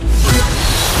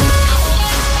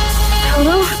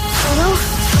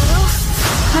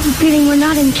feeling we're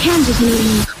not in Kansas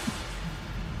anymore.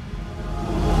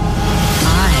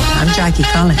 Hi, I'm Jackie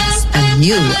Collins, and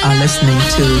you are listening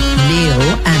to Neil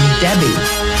and Debbie.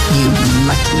 You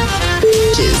lucky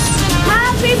bitches.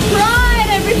 Happy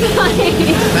Pride, everybody!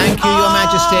 Thank you, Your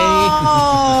Majesty.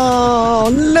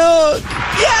 Oh, look!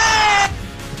 Yay!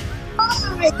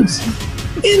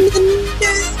 In the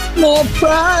name of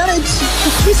pride.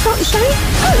 Can we start the show?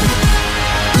 Oh.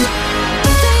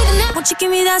 Won't you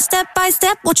give me that step by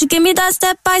step? Won't you give me that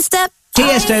step by step?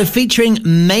 Tiesto featuring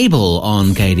Mabel on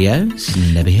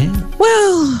KDO. Debbie here.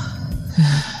 Well,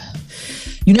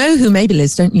 you know who Mabel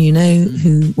is, don't you? You know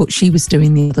what she was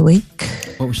doing the other week?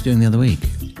 What was she doing the other week?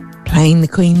 Playing the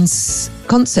Queen's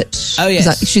concert. Oh,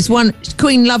 yes. She's won.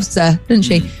 Queen loves her, doesn't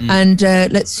she? Mm-hmm. And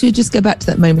let's just go back to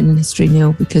that moment in history,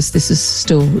 Neil, because this is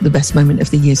still the best moment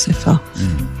of the year so far.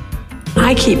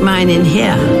 I keep mine in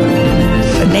here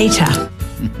for later.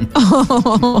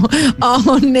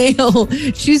 Oh, Neil,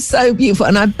 she's so beautiful,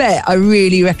 and I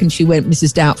really reckon she went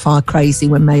Mrs. Doubtfire crazy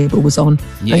when Mabel was on.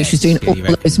 I think she was doing all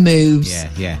those moves.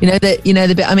 Yeah. You know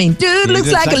the bit. I mean, dude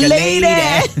looks like a lady.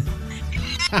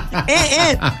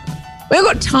 We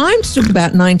haven't got time to talk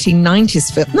about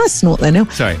 1990s films. No, snort there, Neil.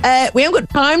 Sorry. We haven't got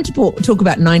time to talk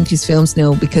about 90s films,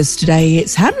 Neil, because today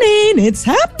it's happening. It's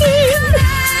happening.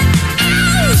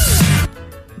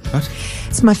 What?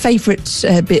 It's my favourite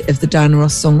bit of the Diana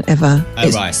Ross song ever. Oh,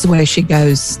 it's right. The Way She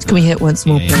Goes. Can we hear it once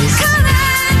more, please?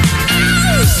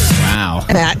 Wow.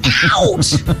 Out!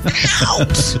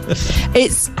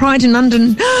 It's Pride in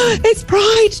London. It's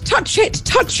Pride. Touch it.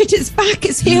 It's back.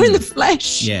 It's here in the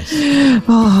flesh. Yes. Curb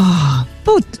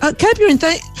Your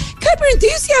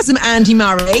Enthusiasm, Andy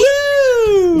Murray.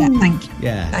 Woo! Yeah, thank you.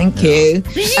 Yeah. Thank you.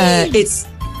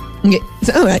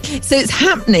 All right. So it's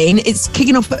happening. It's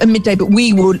kicking off at midday, but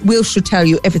we'll should tell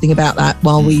you everything about that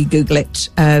while we Google it,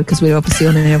 because we're obviously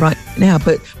on air right now.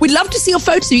 But we'd love to see your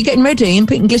photos of you getting ready and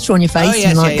putting glitter on your face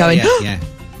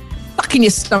fucking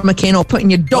your stomach in, or putting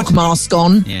your dog mask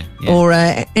on, or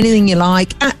anything you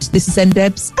like. This is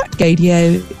ndebs at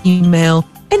Gadio. Email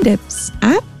ndebs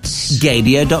at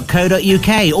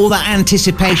Gadio.co.uk. All that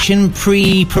anticipation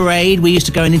pre-parade. We used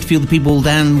to go and interview the people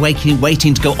down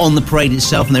waiting to go on the parade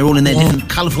itself, and they're all in their different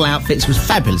colourful outfits. It was a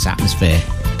fabulous atmosphere.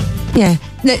 Yeah.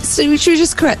 So we should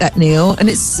just correct that, Neil. And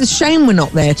it's a shame we're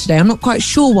not there today. I'm not quite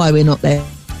sure why we're not there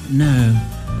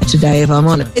today, if I'm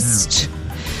honest.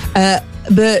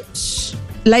 But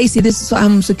Lacey, this is what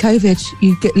happens with COVID.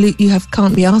 You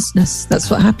can't be arsonist. That's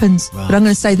what happens. Right. But I'm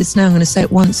going to say this now. I'm going to say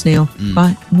it once, Neil.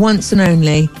 Right? Once and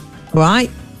only.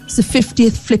 Right? It's the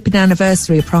 50th flipping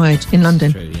anniversary of Pride in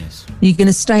London. True, yes. Are you going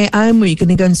to stay at home, or are you going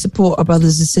to go and support our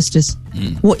brothers and sisters?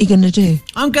 What are you going to do?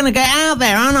 I'm going to get out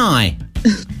there, aren't I?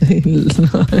 See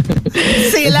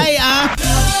you later.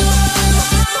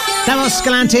 That was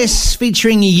Scalantis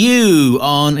featuring you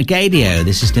on Gadio.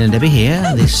 This is Neil and Debbie here.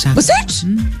 This was it?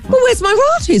 Well, where's my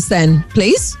royalties then,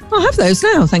 please? I'll have those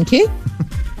now, thank you.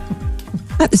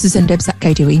 This is ndebs at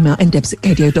Gadio. Email ndebs at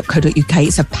gadio.co.uk.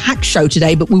 It's a packed show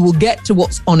today, but we will get to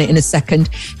what's on it in a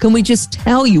second. Can we just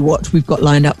tell you what we've got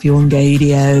lined up for you on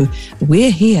Gadio?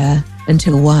 We're here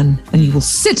until 1, and you will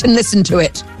sit and listen to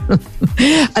it.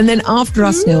 And then after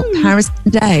us, Neil, Paris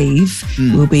and Dave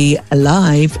will be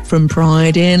live from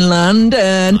Pride in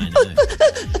London.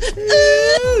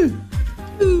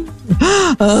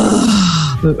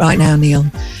 But right now, Neil,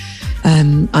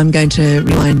 I'm going to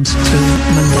rewind to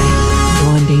Monday.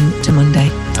 Rewinding to Monday.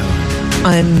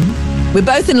 We're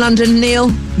both in London,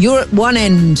 Neil. You're at one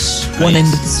end of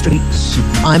the street.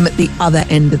 I'm at the other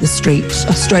end of the street.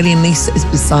 Australian Lisa is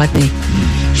beside me.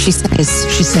 She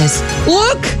says,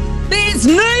 look, there's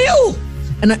Neil!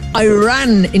 And I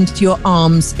ran into your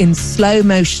arms in slow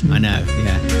motion. I know,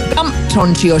 yeah. Bumped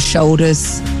onto your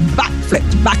shoulders,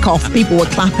 backflipped back off. People were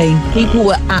clapping. People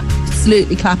were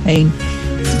absolutely clapping.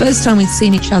 It's the first time we've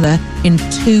seen each other in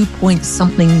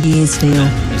 2-point-something years, Neil.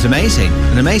 It was amazing.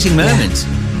 An amazing moment.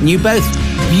 Yeah. And you both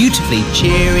beautifully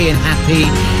cheery and happy,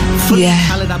 fully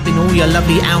coloured up in all your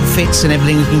lovely outfits and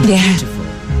everything. Looking beautiful.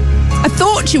 I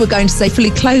thought you were going to say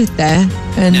fully clothed there.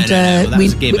 And no. Well,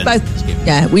 we both,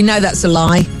 we know that's a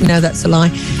lie.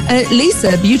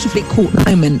 Lisa beautifully caught the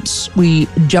moment we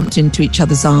jumped into each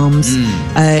other's arms.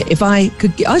 If I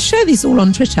could, I'll share these all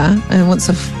on Twitter once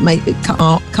I've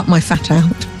cut my fat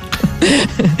out.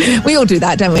 We all do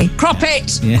that, don't we? Crop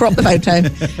it, crop the photo.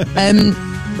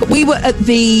 We were at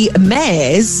the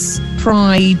Mayor's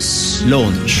Pride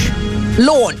launch.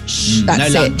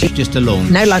 That's no lunch, it. Just a launch.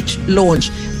 No lunch, launch.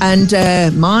 And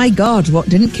my God, what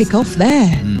didn't kick off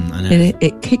there? I know.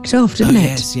 It kicked off, didn't it?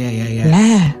 Yes,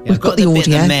 yeah. We've got the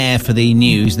audio. The Mayor for the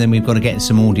news, then we've got to get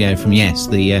some audio from the it was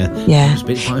a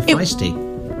bit quite feisty.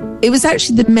 It was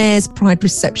actually the Mayor's Pride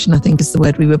reception, I think is the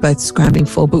word we were both scrambling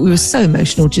for. But we were so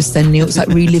emotional just then, Neil. It's like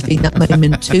reliving that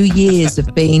moment. 2 years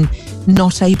of being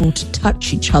not able to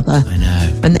touch each other. I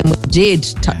know. And then we did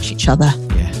touch each other.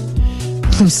 Yeah.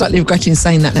 I'm slightly regretting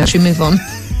saying that now. Should we move on?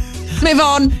 Move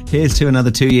on. Here's to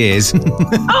another 2 years.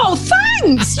 Oh,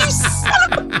 thanks. You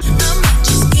son of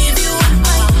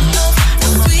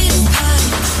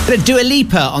Bit of Dua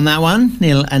Lipa on that one.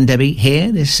 Neil and Debbie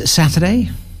here this Saturday.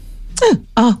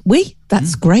 Oh, we?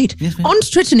 That's great. Yes, ma'am. On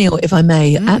to Twitter, Neil, if I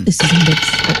may. At this is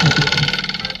Debs.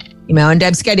 Email and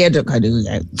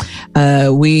debscadio.co.uk.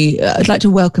 I'd like to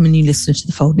welcome a new listener to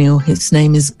the fold, Neil. His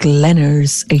name is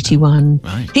Glenners81.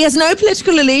 Right. He has no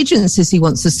political allegiances, he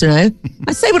wants us to know.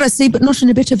 I say what I see, but not in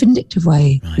a bit of vindictive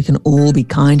way. Right. We can all be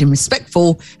kind and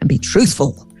respectful and be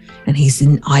truthful. And he's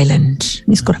in Ireland.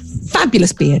 He's got a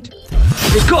fabulous beard.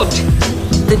 The good,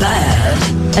 the bad,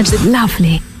 and the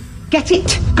lovely. Get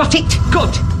it? Got it?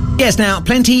 Good. Yes, now,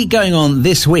 plenty going on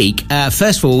this week.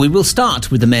 First of all, we will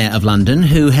start with the Mayor of London,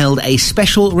 who held a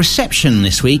special reception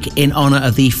this week in honour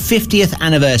of the 50th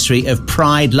anniversary of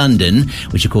Pride London,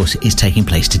 which, of course, is taking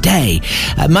place today.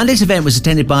 Monday's event was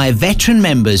attended by veteran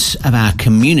members of our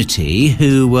community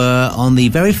who were on the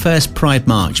very first Pride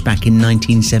March back in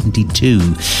 1972.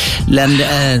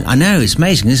 I know, it's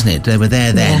amazing, isn't it? They were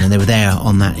there then and they were there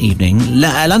on that evening.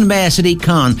 London Mayor Sadiq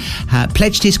Khan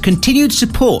pledged his continued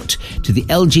support to the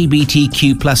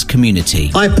LGBTQ plus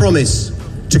community. I promise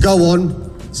to go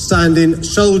on standing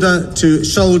shoulder to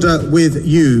shoulder with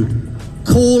you,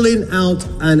 calling out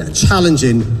and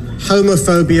challenging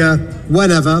homophobia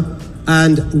whenever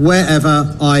and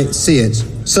wherever I see it.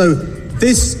 So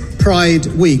this Pride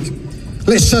Week,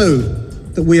 let's show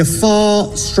that we are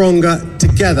far stronger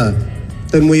together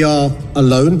than we are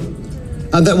alone,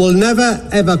 and that we'll never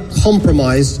ever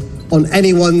compromise on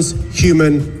anyone's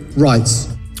human rights.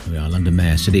 We are London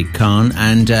Mayor Sadiq Khan,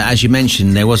 and as you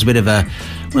mentioned, there was a bit of a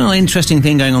interesting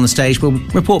thing going on the stage. We'll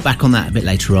report back on that a bit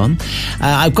later on.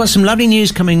 I've got some lovely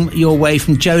news coming your way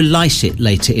from Joe Lycett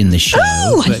later in the show.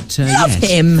 Oh, but, I love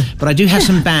him. But I do have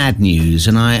some bad news,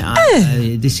 and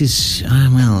this is,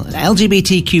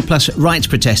 LGBTQ plus rights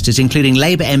protesters, including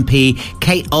Labour MP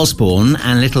Kate Osborne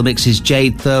and Little Mix's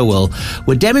Jade Thirlwell,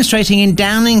 were demonstrating in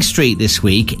Downing Street this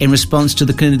week in response to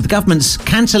the government's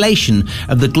cancellation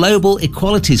of the Global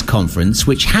Equalities Conference,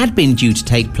 which had been due to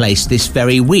take place this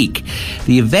very week.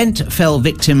 The event fell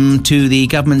victim to the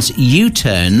government's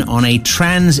U-turn on a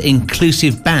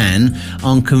trans-inclusive ban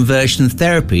on conversion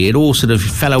therapy. It all sort of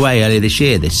fell away earlier this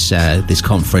year, this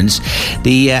conference.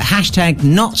 The hashtag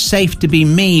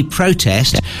 #NotSafeToBeMe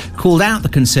protest called out the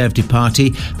Conservative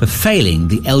Party for failing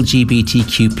the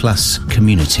LGBTQ plus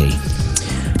community.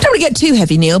 I don't want to get too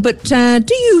heavy, Neil, but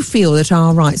do you feel that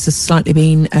our rights have slightly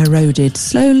been eroded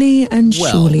slowly and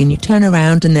surely? And you turn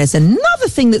around and there's another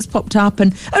thing that's popped up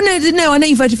and, no, I know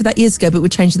you voted for that years ago, but we're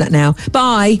changing that now.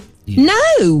 Bye. Yeah.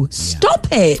 No, stop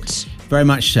it. Very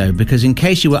much so, because in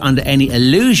case you were under any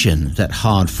illusion that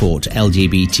hard-fought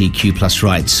LGBTQ plus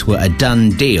rights were a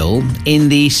done deal, in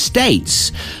the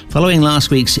States, following last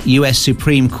week's US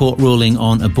Supreme Court ruling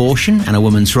on abortion and a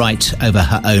woman's right over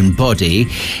her own body,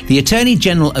 the Attorney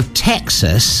General of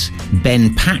Texas,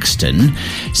 Ben Paxton,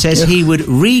 says he would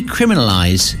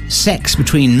recriminalise sex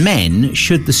between men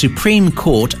should the Supreme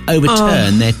Court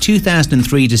overturn their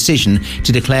 2003 decision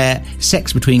to declare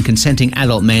sex between consenting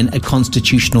adult men a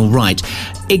constitutional right.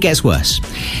 It gets worse.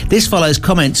 This follows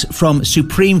comments from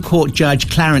Supreme Court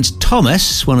Judge Clarence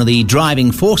Thomas, one of the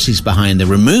driving forces behind the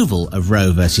removal of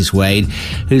Roe versus Wade,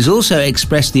 who's also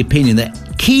expressed the opinion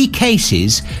that key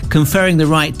cases conferring the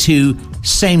right to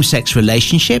same-sex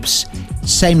relationships,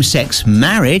 same-sex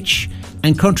marriage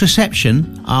and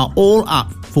contraception are all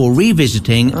up for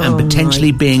revisiting and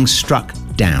potentially being struck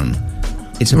down.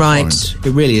 It's abhorrent. Right.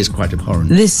 It really is quite abhorrent.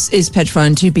 This is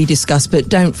petrifying, to be discussed, but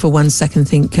don't for one second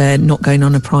think not going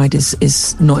on a Pride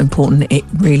is not important. It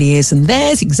really is, and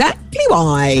there's exactly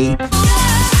why.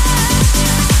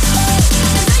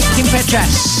 Kim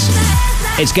Petras.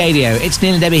 It's Gadio. It's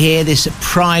Neil and Debbie here this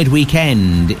Pride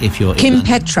weekend, if you're Kim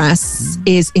Petras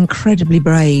is incredibly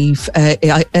brave.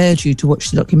 I urge you to watch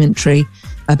the documentary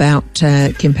about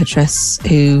Kim Petras,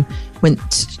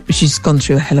 she's gone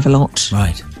through a hell of a lot.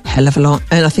 Right. Hell of a lot.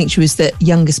 And I think she was the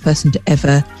youngest person to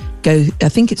ever go. I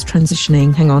think it's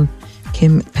transitioning. Hang on.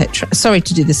 Kim Petras. Sorry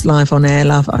to do this live on air,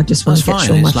 love. I just want to get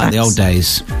sure my facts. It's like the old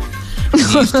days. You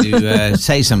used to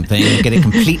say something, get it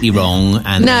completely wrong,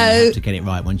 and then have to get it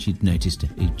right once you'd noticed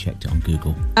you checked it on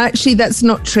Google. Actually, that's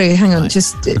not true. Hang on,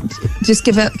 just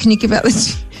give out. Can you give out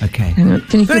this? Okay. Hang on.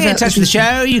 Can you get in touch with the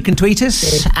show? You can tweet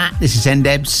us at This Is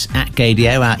NDebs at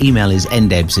Gadio. Our email is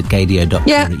ndebs@gadio.co.uk.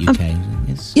 Yeah,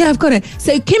 Yes. Yeah, I've got it.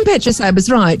 So Kim Petras was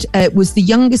right. Was the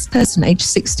youngest person, age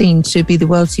 16, to be the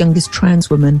world's youngest trans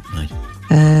woman. Right.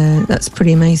 That's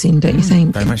pretty amazing, don't you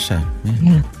think? Very much so.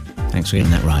 Yeah. Thanks for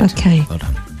getting that right. Okay. Well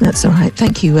done. That's all right.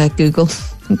 Thank you, Google.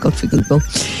 Thank God for Google.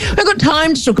 We've got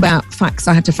time to talk about facts.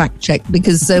 I had to fact check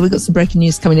because we've got some breaking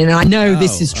news coming in, and I know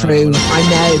this is true. I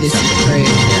know this is true.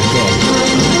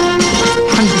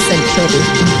 100% true.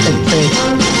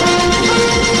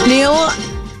 100% true. Neil,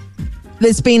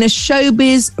 there's been a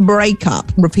showbiz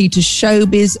breakup. Repeat, a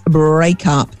showbiz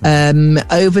breakup.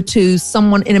 Over to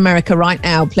someone in America right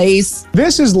now, please.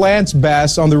 This is Lance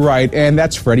Bass on the right, and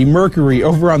that's Freddie Mercury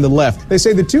over on the left. They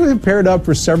say the two have paired up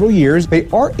for several years. They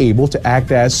are able to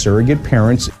act as surrogate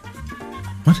parents.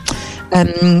 What?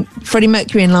 Freddie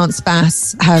Mercury and Lance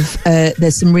Bass have,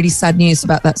 there's some really sad news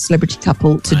about that celebrity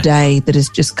couple today that is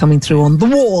just coming through on the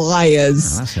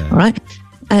wires. All right.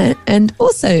 And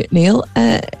also, Neil,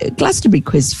 Glastonbury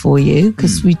quiz for you,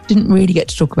 because we didn't really get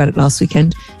to talk about it last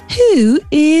weekend. Who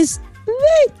is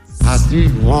this? I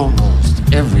sleep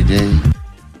almost every day.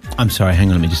 I'm sorry, hang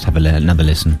on, let me just have another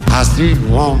listen. I sleep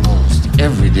almost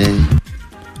every day.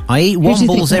 I eat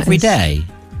wombles every day.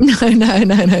 No. Do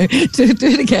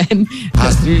it again.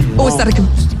 I sleep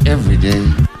almost every day.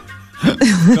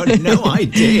 Got no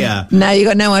idea. No, you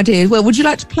got no idea. Well, would you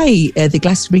like to play the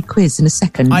Glastonbury quiz in a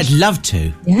second? I'd love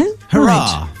to. Yeah?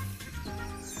 Hurrah.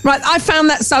 Right, I found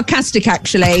that sarcastic,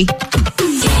 actually.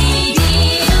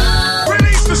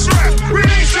 Release the strap,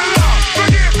 release the love,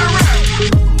 forgive the rap.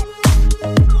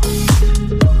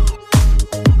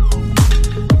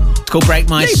 It's called Break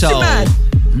My Soul.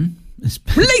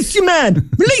 Release your man!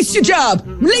 Release your job!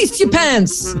 Release your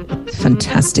pants!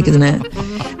 Fantastic, isn't it?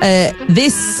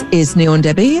 This is Neil and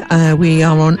Debbie. We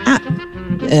are on at...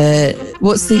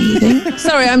 what's the thing?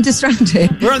 Sorry, I'm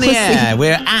distracted. We're on the air.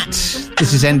 We're at...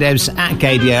 This is NDebs at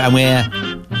Gadio, and we're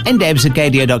ndebs at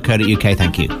gadio.co.uk.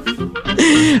 Thank you.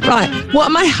 Right. What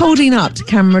am I holding up to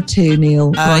camera 2,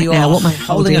 Neil, right now? What am I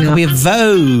holding up? up? A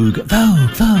Vogue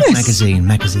Yes.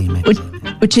 magazine.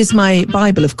 Which is my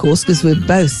Bible, of course, because we're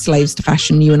both slaves to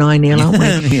fashion, you and I, Neil, aren't we?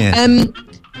 Yeah.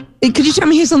 Could you tell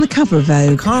me who's on the cover of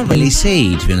Vogue? Can't really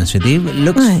see, to be honest with you. It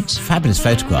looks fabulous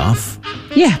photograph.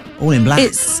 Yeah. All in black.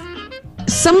 It's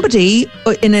somebody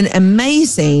in an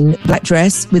amazing black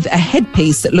dress with a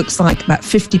headpiece that looks like about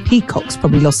 50 peacocks,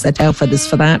 probably lost their tail feathers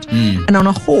for that, and on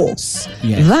a horse.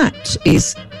 Yes. That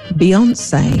is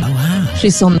Beyonce. Oh, wow.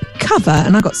 She's on the cover,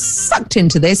 and I got sucked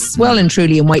into this well and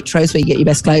truly in Waitrose, where you get your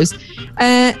best clothes.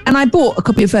 And I bought a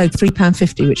copy of Vogue,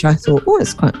 £3.50, which I thought,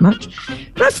 that's quite much.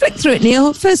 But I flicked through it,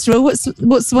 Neil. First of all, what's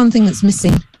the one thing that's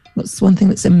missing? What's the one thing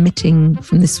that's omitting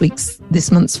from this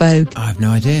month's Vogue? I have no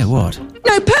idea. What?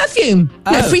 No perfume.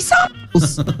 No free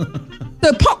samples.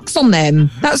 There are pox on them.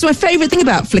 That's my favourite thing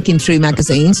about flicking through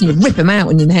magazines. And you rip them out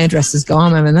when your hairdressers go,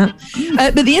 I'm having that.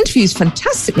 But the interview is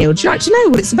fantastic, Neil. Would you like to know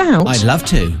what it's about? I'd love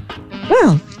to.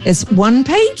 Well, there's 1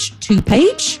 page, 2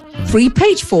 page, 3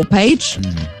 page, 4 page,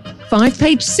 5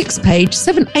 page, 6 page,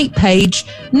 7, 8 page,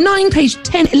 9 page,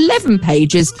 10, 11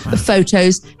 pages of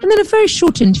photos, and then a very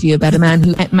short interview about a man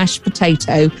who ate mashed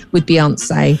potato with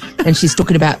Beyonce, and she's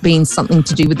talking about being something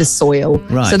to do with the soil.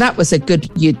 Right. So that was a good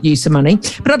use of money.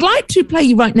 But I'd like to play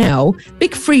you right now.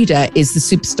 Big Frida is the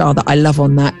superstar that I love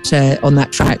on that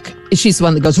track. She's the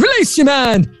one that goes, "Release your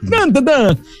man!"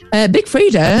 Big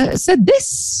Frida said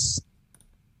this.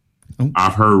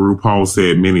 I've heard RuPaul say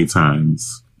it many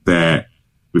times that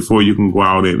before you can go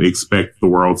out and expect the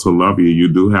world to love you, you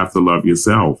do have to love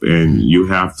yourself, and you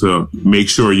have to make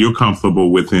sure you're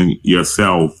comfortable within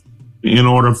yourself in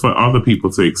order for other people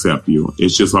to accept you.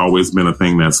 It's just always been a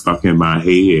thing that's stuck in my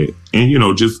head. And,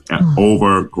 just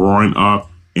over growing up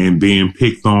and being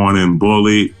picked on and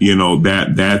bullied,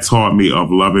 that taught me of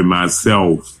loving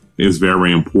myself is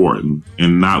very important,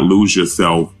 and not lose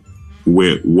yourself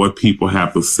with what people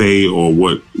have to say or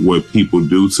what people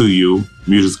do to you.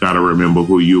 You just got to remember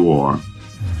who you are.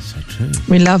 So true.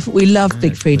 We love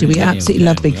Big Frida. We absolutely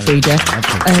love Big Frida.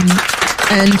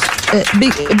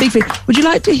 Big Frida. Would you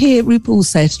like to hear RuPaul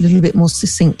say it a little bit more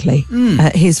succinctly?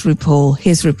 Here's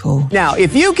RuPaul. Now,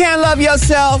 if you can't love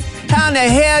yourself, how in the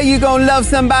hell you gonna love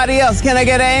somebody else? Can I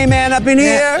get an amen up in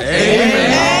here?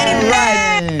 Amen. Right.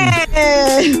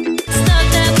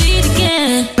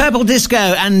 Purple Disco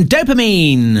and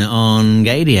Dopamine on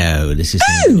Gadio. This is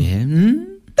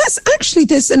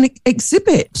There's an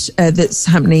exhibit that's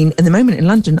happening in the moment in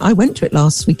London. I went to it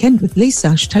last weekend with Lisa.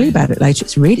 I should tell you about it later.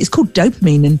 It's called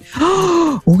Dopamine, and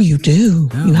you do.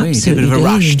 You absolutely do. A bit of a do.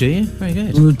 rush, do you? Very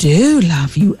good. You do,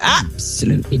 love. You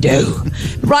absolutely do.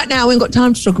 Right now, we haven't got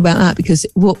time to talk about that because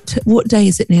what day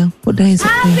is it, Neil? What day is it?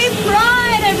 Happy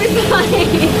Pride, everybody!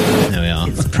 There we are.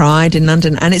 It's Pride in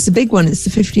London, and it's a big one. It's the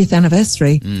 50th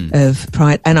anniversary of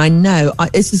Pride, and I know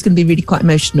this is going to be really quite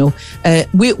emotional.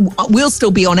 We'll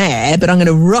still be on air, but I'm going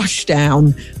to rush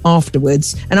down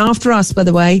afterwards. And after us, by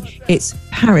the way, it's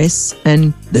Paris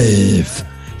and Liv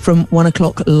from 1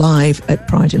 o'clock live at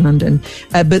Pride in London.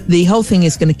 But the whole thing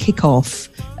is going to kick off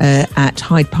at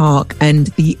Hyde Park, and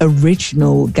the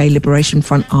original Gay Liberation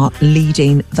Front are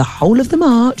leading the whole of the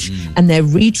march, and they're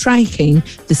retracing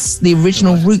the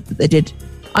original route that they did.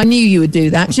 I knew you would do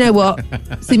that. Do you know what?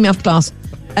 See me after class.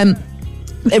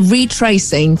 They're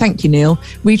retracing, thank you, Neil,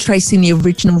 retracing the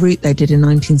original route they did in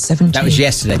 1970. That was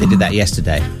yesterday. They did that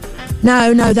yesterday.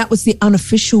 No, that was the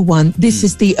unofficial one. This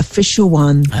is the official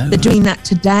one. Oh. They're doing that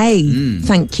today.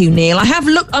 Thank you, Neil. I have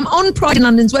looked. I'm on Pride in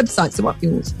London's website, so up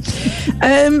yours.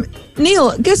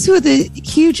 Neil, guess who are the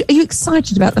huge... Are you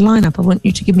excited about the lineup? I want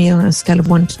you to give me on a scale of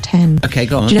 1 to 10. Okay,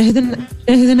 go on. Do you know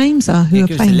who the names are? Who are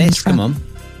give playing us the list, come on.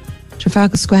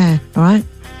 Trafalgar Square, all right?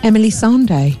 Emily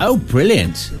Sandé. Oh,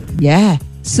 brilliant. Yeah.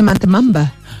 Samantha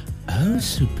Mumba. Oh,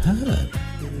 superb.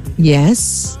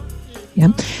 Yes. Yeah.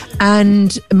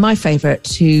 And my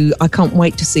favourite, who I can't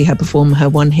wait to see her perform her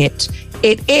one hit,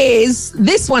 it is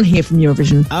this one here from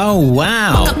Eurovision. Oh,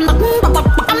 wow.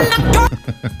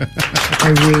 I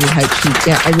really hope she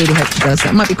does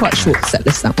that. It might be quite a short set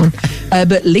list, that one.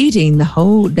 But leading the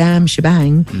whole damn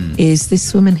shebang is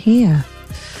this woman here.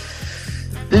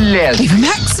 Ava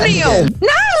Max, Neil.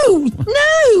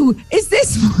 No. Is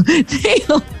this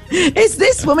Neil? Is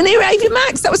this woman here, Ava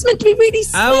Max? That was meant to be really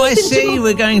sweet. Oh, I see.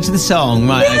 We're going to the song.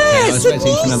 Right, yes, okay. I was waiting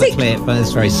for another clip, but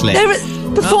it's very slick. They're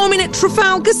performing at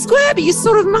Trafalgar Square, but you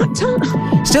sort of mucked up.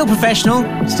 Still professional,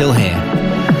 still here.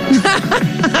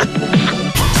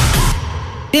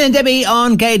 Neil and Debbie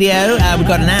on Gaydio. We've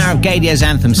got an hour of Gaydio's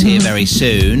anthems here very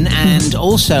soon. And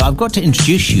also, I've got to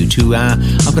introduce you to...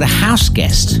 I've got a house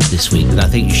guest this week that I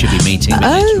think you should be meeting.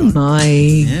 Oh,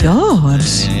 my God.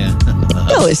 Yeah.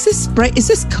 Oh, is this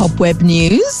cobweb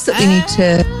news that we need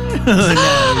to... No,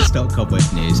 it's not cobweb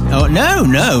news. Oh, no.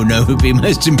 It would be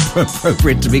most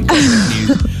appropriate to be cobweb news,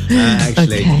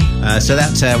 actually. Okay. So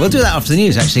that we'll do that after the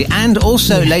news, actually. And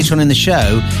also later on in the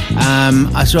show,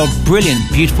 I saw a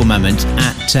brilliant, beautiful moment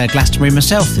at Glastonbury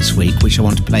myself this week, which I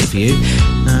want to play for you.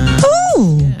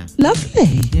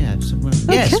 Lovely. Yeah.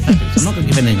 Yes, I'm not going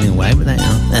to give anything away, but there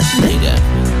you go.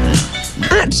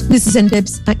 This is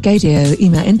ndebs at Gaydio.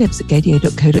 Email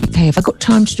ndebs@gaydio.co.uk. Have I got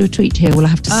time to do a tweet here? Will I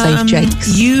have to save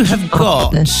Jake's? You have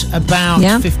got about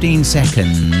 15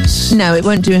 seconds. No, it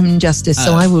won't do him justice.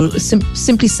 So I will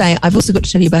simply say I've also got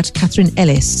to tell you about Catherine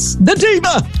Ellis, the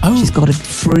diva. Oh. She's got a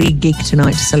free gig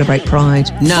tonight to celebrate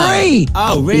Pride. No. Free.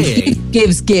 Oh, really?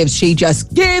 Gives. She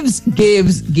just gives. Okay.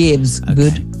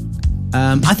 Good.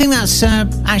 I think that's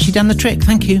actually done the trick.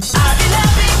 Thank you.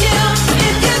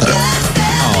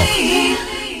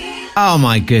 Oh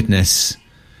my goodness.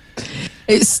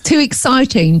 It's too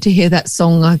exciting to hear that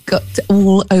song. I got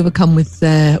all overcome with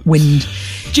wind.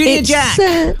 Junior Jack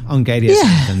on Gaydio's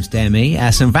anthems, dare me.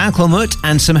 Some Van Clomut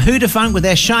and some Huda Funk with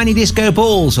their shiny disco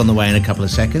balls on the way in a couple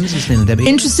of seconds. It's Neil and Debbie.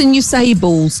 Interesting you say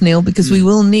balls, Neil, because we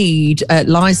will need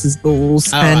Liza's balls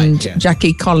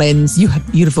Jackie Collins, you have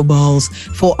beautiful balls,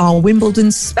 for our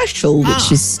Wimbledon special,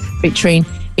 which is featuring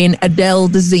in Adele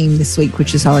Dazeem this week,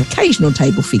 which is our occasional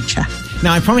table feature.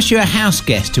 Now, I promised you a house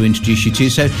guest to introduce you to,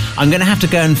 so I'm going to have to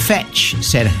go and fetch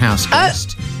said house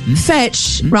guest.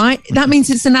 Fetch, right? That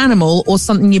means it's an animal or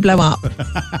something you blow up.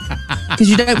 Because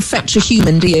you don't fetch a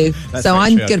human, do you? So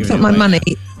I'm going to put my money.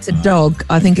 It's a dog.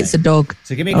 I think it's a dog.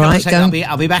 So give me a couple of seconds.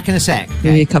 I'll be back in a sec. Okay?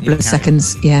 Give me a couple of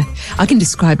seconds, yeah. I can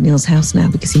describe Neil's house now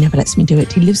because he never lets me do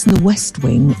it. He lives in the west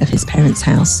wing of his parents'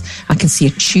 house. I can see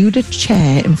a Tudor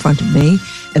chair in front of me.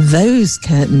 Those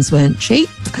curtains weren't cheap.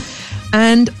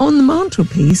 And on the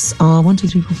mantelpiece are 1, 2,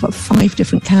 3, 4, 5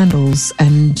 different candles.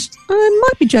 And it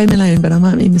might be Joe Malone, but I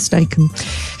might be mistaken.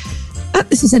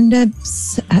 This is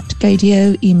ndebs at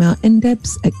Gaydio. Email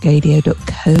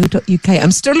ndebs@gaydio.co.uk.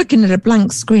 I'm still looking at a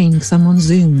blank screen because I'm on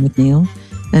Zoom with Neil.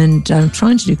 And I'm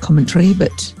trying to do commentary,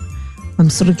 but I'm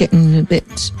sort of getting a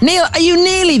bit... Neil, are you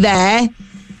nearly there?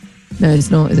 No,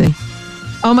 he's not, is he?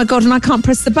 Oh, my God, and I can't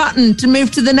press the button to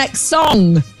move to the next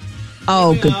song.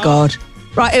 Oh, good God.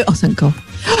 Right, oh, thank God.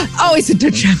 Oh, he's a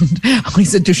Dachshund.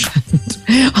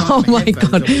 Oh, my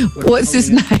God. What's his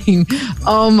name?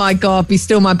 Oh, my God. Be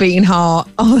still my beating heart.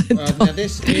 Oh, now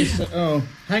this is...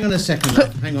 hang on a second.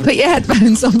 Put your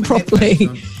headphones on properly.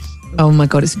 Oh, my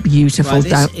God. It's beautiful.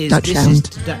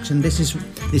 Dachshund. This is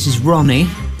Ronnie.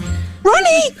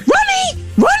 Ronnie!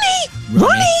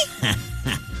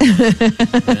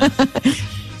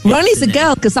 Ronnie's a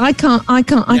girl because I can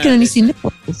only see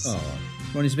nipples. Oh,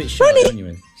 Ronnie's a bit shy.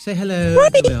 Ronnie, say hello.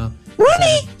 Ronnie.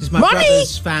 Ronnie! This is my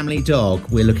brother's family dog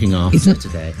we're looking after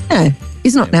today. No,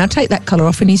 he's not now. Take that collar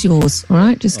off and he's yours. All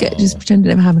right? Just pretend it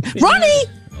never happened. Ronnie!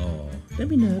 Let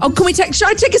me know. Oh, should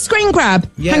I take a screen grab?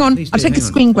 Yeah, hang on. please do, I'll take a hang on.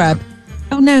 screen grab.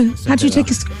 Oh no. How do you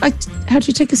take a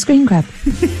screen grab?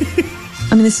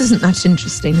 I mean, this isn't that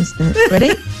interesting, is it?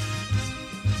 Ready?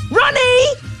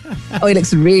 Ronnie! Oh, he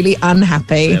looks really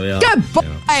unhappy. There we are. Good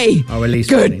boy. I'll release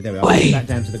Good Ronnie. There we are. boy. Put that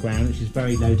down to the ground, which is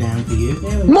very low down for you.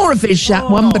 There we go. More of his that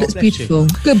one, but it's bless beautiful.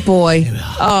 Good boy.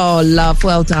 Oh, love.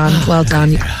 Well done. Well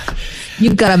done.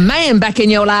 You've got a man back in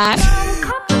your life.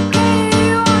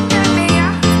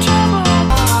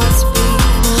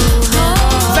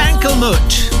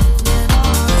 Vankelmut.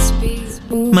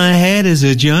 My head is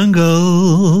a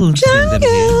jungle.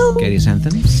 Katie's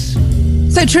anthems.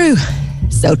 So true.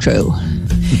 So true.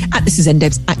 This is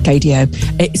NDebs at KDO.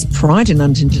 It's Pride in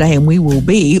London today, and we will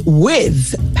be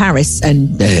with Paris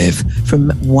and Dev from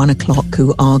 1 o'clock,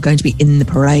 who are going to be in the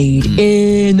parade,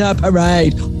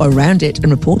 or around it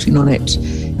and reporting on it,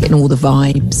 getting all the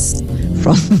vibes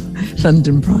from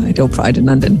London Pride, or Pride in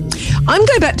London. I'm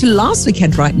going back to last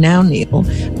weekend right now, Neil,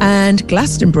 and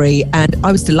Glastonbury, and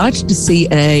I was delighted to see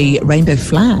a rainbow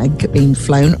flag being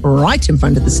flown right in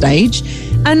front of the stage,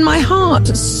 and my heart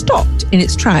stopped in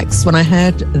its tracks when I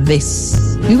heard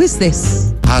this. Who is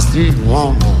this? I sleep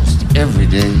almost every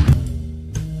day.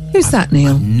 Who's that,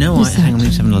 Neil? No, Who's hang on,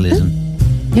 let's have a listen.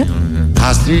 Yep.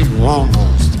 I sleep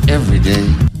almost every day.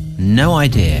 No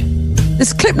idea.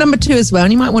 There's clip number 2 as well,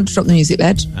 and you might want to drop the music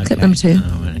bed. Okay. Clip number 2.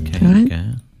 Oh, okay. All right. Okay.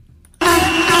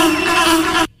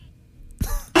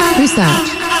 Who's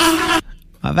that?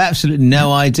 I've absolutely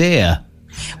no idea.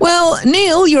 Well,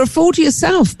 Neil, you're a fool to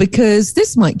yourself, because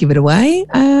this might give it away.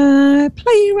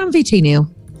 Play Run VT, Neil.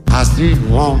 I sleep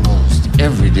almost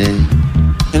every day.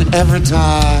 And every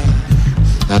time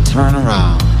I turn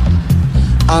around,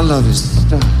 I love this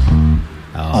stuff.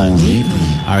 Oh,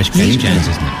 replay. Irish Grace Jones,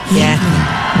 isn't it? Yeah.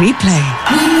 Replay.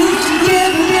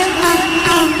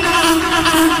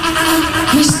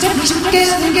 We step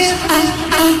together,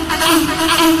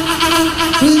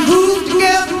 we move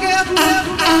together,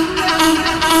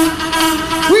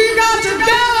 we got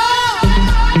together.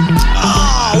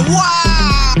 Oh, wow!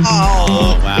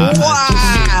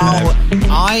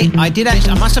 I did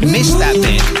actually. I must have missed that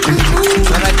bit,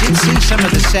 but I did see some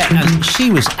of the set, and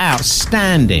she was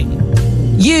outstanding.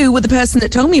 You were the person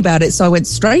that told me about it, so I went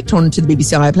straight on to the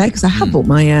BBC iPlayer because I have bought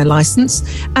my licence.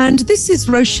 And this is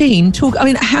Roisin talk. I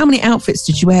mean, how many outfits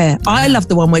did you wear? I love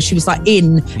the one where she was like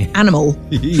in Animal.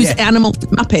 She was Animal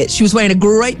Muppet. She was wearing a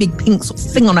great big pink sort of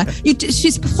thing on her.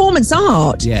 She's performance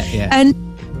art. Yeah. And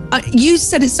you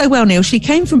said it so well, Neil. She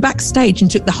came from backstage and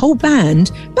took the whole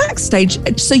band backstage.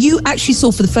 So you actually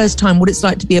saw for the first time what it's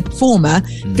like to be a performer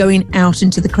going out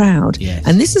into the crowd. Yes.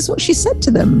 And this is what she said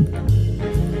to them.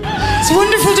 It's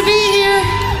wonderful to be here.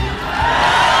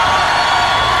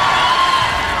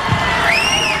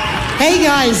 Hey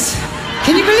guys,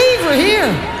 can you believe we're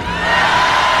here?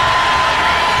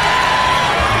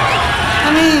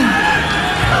 I mean,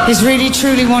 it's really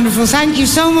truly wonderful. Thank you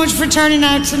so much for turning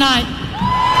out tonight.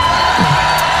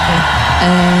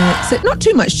 So not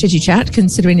too much chitty chat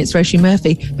considering it's Roisin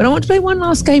Murphy, but I want to play one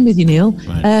last game with you, Neil.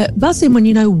 Right. Buzz in when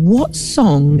you know what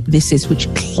song this is, which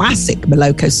classic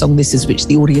Moloko song this is, which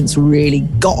the audience really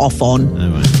got off on. All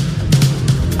right.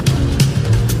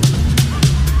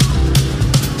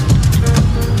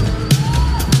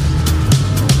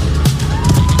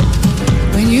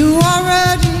 When you are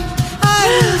ready, I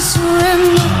will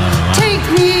surrender. Take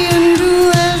me and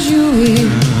do as you will.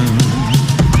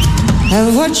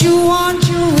 Have what you want,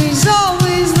 your way's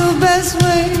always the best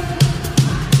way.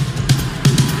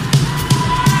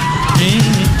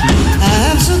 I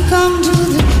have succumbed to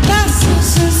the passive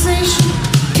sensation,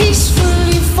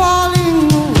 peacefully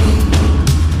falling away.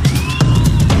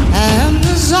 I am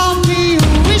the zombie,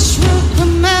 your wish will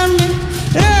command me.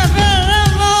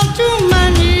 Fall to my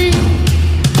knees.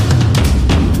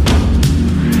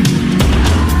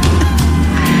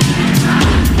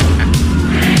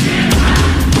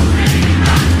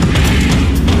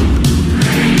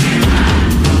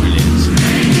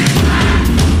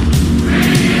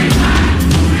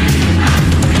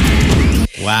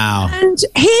 Wow. And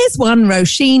here's one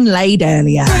Roisin laid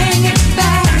earlier.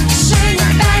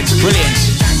 Brilliant.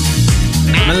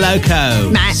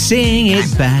 Moloko. Sing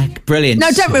it back. Brilliant.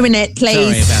 No, don't ruin it, please.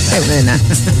 Sorry about that. Don't ruin that.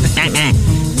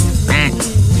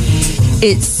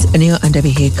 It's Neil and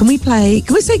Debbie here. Can we say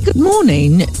good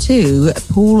morning to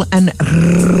Paul and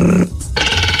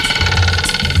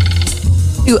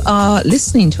who who are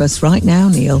listening to us right now,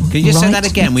 Neil. Can you just say that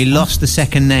again? We lost the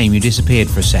second name. You disappeared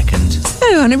for a second.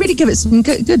 Oh, and I really give it some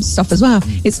good stuff as well.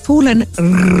 It's Paul and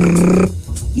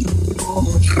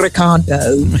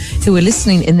Ricardo, who are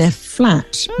listening in their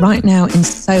flat right now in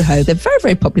Soho. They're very,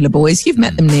 very popular boys. You've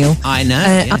met them, Neil. I know.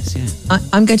 Yes.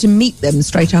 I'm going to meet them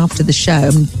straight after the show.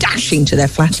 I'm dashing to their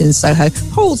flat in Soho.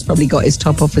 Paul's probably got his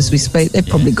top off as we speak. They've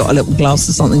probably got a little glass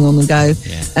or something on the go.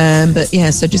 Yeah.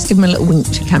 So just give them a little wink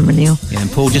to camera, Neil. Yeah,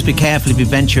 and Paul, just be careful if you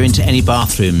venture into any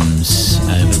bathrooms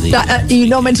over the... you're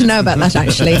not meant to know about that,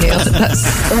 actually, Neil. That's...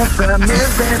 It's the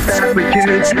music that we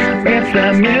choose. It's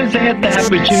the music that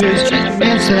we choose.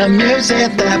 It's the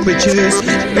music that we choose.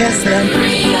 It's the...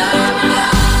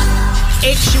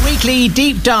 It's your weekly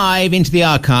deep dive into the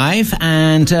archive,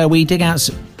 and we dig out...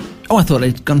 Oh, I thought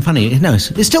it had gone funny. No,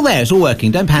 it's still there. It's all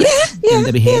working. Don't panic.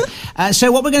 They'll be here.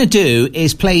 So what we're going to do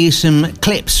is play you some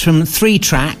clips from 3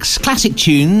 tracks, classic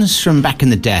tunes from back in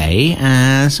the day,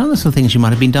 some of the sort of things you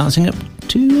might have been dancing up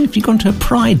to if you've gone to a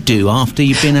Pride do after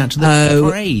you've been out to the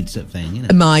parade sort of thing. You know?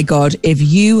 My God, if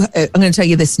you... I'm going to tell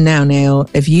you this now, Neil.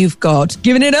 If you've got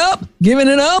giving it up,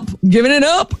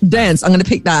 dance, I'm going to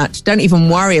pick that. Don't even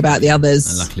worry about the others.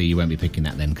 And luckily you won't be picking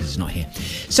that then because it's not here.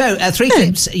 So 3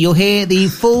 clips. You'll hear the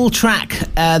full track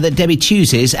that Debbie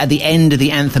chooses at the end of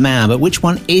the anthem hour. But which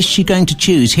one is she going to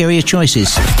choose? Here are your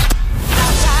choices.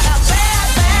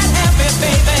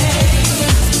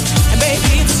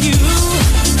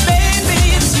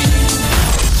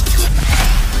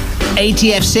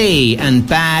 ATFC and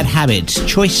Bad Habit.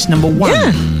 Choice number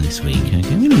 1 this week.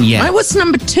 Okay. Right, what's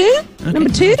number 2? Okay. Number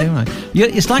 2?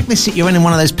 It's like this. You're in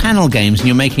one of those panel games and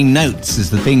you're making notes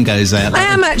as the thing goes out. Like I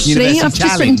am actually.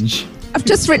 I've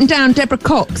just written down Deborah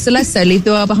Cox, Alesso, Leave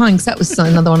the World Behind, because that was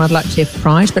another one I'd like to hear for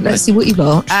Pride. But let's see what you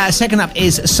got. Second up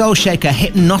is Soul Shaker,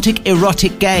 Hypnotic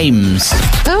Erotic Games.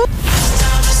 Oh.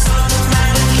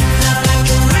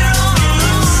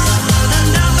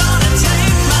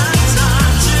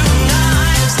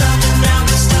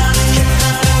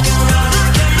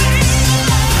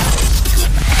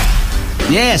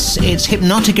 Yes, it's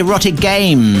Hypnotic Erotic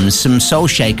Games, some Soul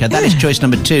Shaker. That is choice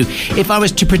number 2. If I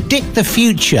was to predict the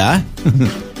future,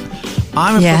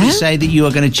 I would probably say that you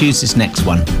are going to choose this next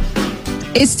one.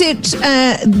 Is it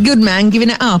Goodman Giving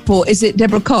It Up, or is it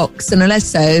Deborah Cox and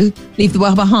Alesso, Leave the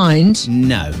World Behind?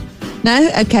 No.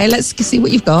 No? Okay, let's see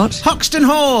what you've got. Hoxton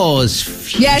Hawes,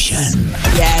 Fusion.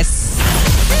 Yes.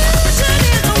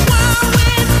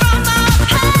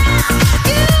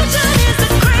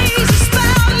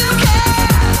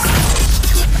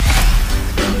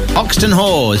 Hoxton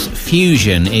Hawes,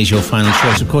 Fusion is your final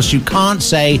choice. Of course, you can't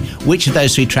say which of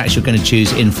those 3 tracks you're going to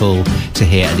choose in full to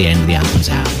hear at the end of the anthem's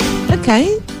hour.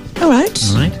 Okay. All right.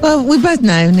 Well, we both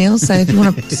know, Neil, so if you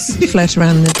want to flirt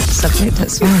around the subject,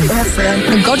 that's fine.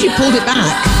 Oh, God, you pulled it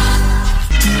back.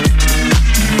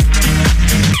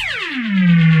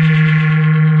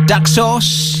 Duck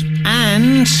Sauce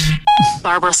and...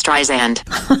 Barbara Streisand.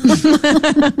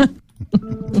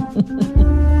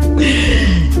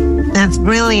 That's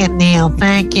brilliant, Neil.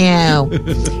 Thank you.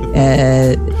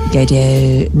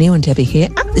 Gadio, Neil and Debbie here.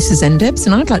 This is NDebs,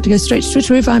 and I'd like to go straight to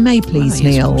Twitter if I may, please,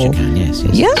 Neil. Yes, you can. Yes.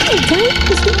 Yeah,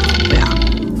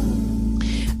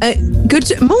 okay.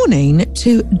 Good morning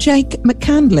to Jake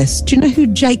McCandless. Do you know who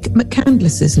Jake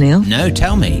McCandless is, Neil? No,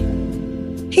 tell me.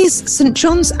 He's St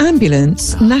John's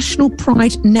Ambulance National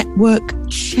Pride Network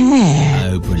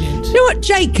Chair. Oh, brilliant. You know what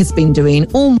Jake has been doing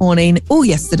all morning, all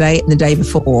yesterday and the day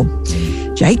before?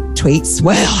 Jake tweets,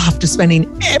 well, after spending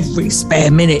every spare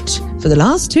minute for the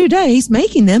last 2 days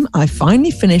making them, I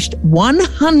finally finished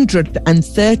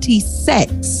 130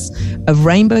 sets of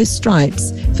rainbow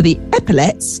stripes for the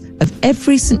epaulets of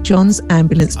every St John's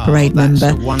Ambulance Parade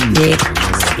member.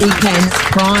 It's weekend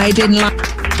Pride in London.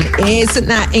 Isn't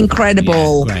that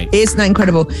incredible? Yeah, great. Isn't that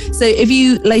incredible? So if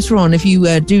you, later on, if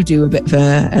you do a bit of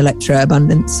Electra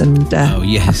Abundance and... oh,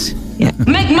 yes. Yeah.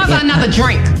 Make mother another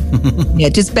drink. Yeah,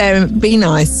 just be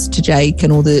nice to Jake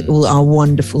and all our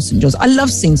wonderful St John's. I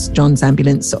love seeing St John's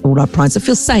Ambulance at all our prides. I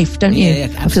feel safe, don't you? Yeah,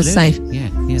 I feel safe. Yeah.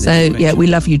 So yeah, we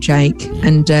love you, Jake,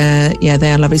 and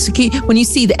they are lovely. So when you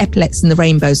see the epaulets and the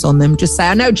rainbows on them, just say,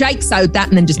 "I know Jake sewed that,"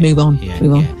 and then just move on.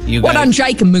 Move on. Well done,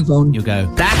 Jake, and move on. You go.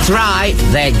 That's right.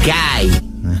 They're gay.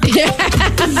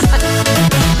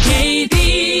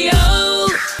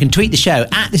 You can tweet the show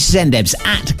at This Is NDebs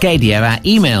at Gadio. Our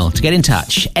email to get in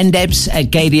touch,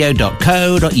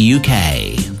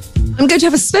 ndebs@gadio.co.uk. I'm going to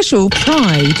have a special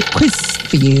Pride quiz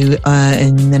for you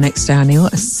in the next hour, Neil.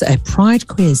 A Pride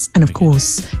quiz. And of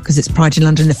course, because it's Pride in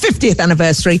London, the 50th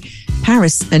anniversary,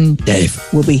 Paris and Dave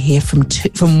will be here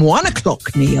from 1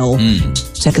 o'clock, Neil,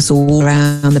 to take us all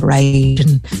around the parade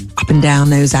and up and down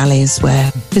those alleys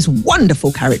where there's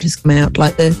wonderful characters come out,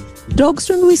 like the dogs.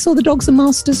 Remember we saw the Dogs and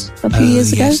Masters a few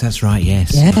years ago? Yes, that's right,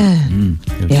 yes. Yeah.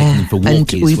 They were taking them for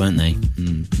walkies, weren't they?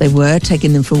 They were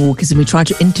taking them for walkies, and we tried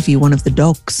to interview one of the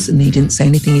dogs, and he didn't say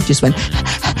anything. He just went...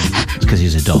 It's because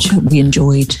he's a dog. Which we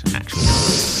enjoyed. Actually.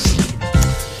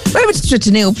 Over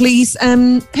to Neil, please.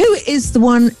 Who is the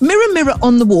one, mirror, mirror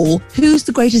on the wall, who's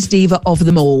the greatest diva of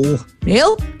them all?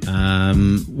 Neil?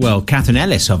 Well, Catherine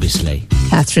Ellis, obviously.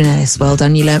 Catherine Ellis, well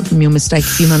done. You learnt from your mistake a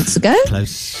few months ago.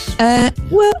 Close.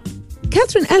 Well,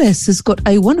 Catherine Ellis has got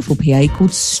a wonderful PA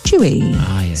called Stewie.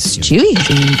 Ah, yes. Stewie has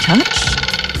been in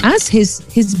touch, as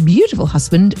his beautiful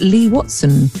husband, Lee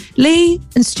Watson. Lee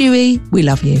and Stewie, we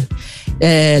love you.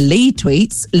 Lee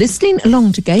tweets, listening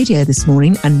along to Gaydio this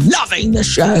morning and loving the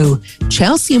show.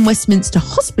 Chelsea and Westminster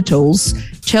Hospitals,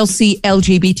 Chelsea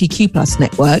LGBTQ plus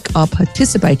network are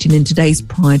participating in today's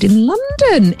Pride in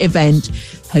London event.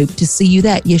 Hope to see you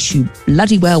there. Yes, you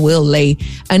bloody well will, Lee.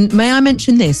 And may I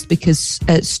mention this, because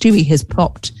Stewie has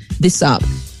popped this up.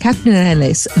 Catherine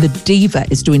Ellis, the diva,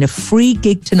 is doing a free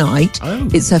gig tonight. Oh.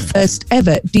 It's her first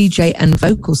ever DJ and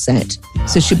vocal set.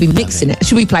 So she'll be mixing it.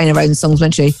 She'll be playing her own songs,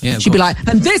 won't she? Yeah, she'll be like,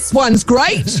 and this one's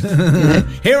great.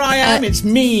 Here I am, it's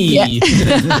me. Yeah.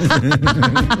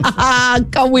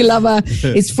 God, we love her.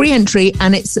 It's free entry,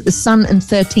 and it's at the Sun and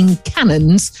 13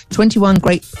 Cannons, 21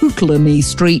 Great Pookalamy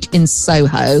Street in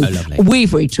Soho. Oh, lovely. We've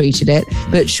retweeted it,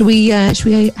 but should we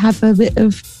have a bit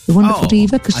of the wonderful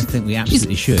diva? I think we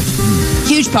absolutely should.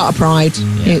 Huge part of Pride.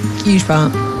 Yeah. Huge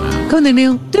part. Wow. Come on then,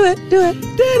 Neil. Do it.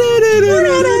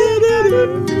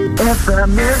 It's the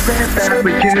music that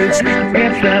we choose.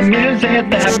 It's the music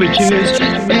that we choose.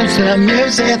 It's the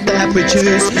music that we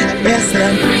choose. It's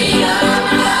the...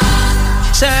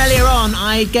 So earlier on,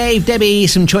 I gave Debbie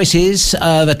some choices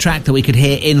of a track that we could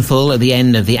hear in full at the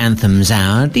end of the Anthems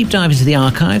hour. Deep dive into the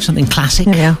archive, something classic.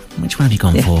 Yeah. Which one have you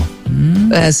gone for?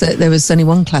 So there was only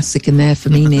one classic in there for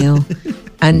me, Neil.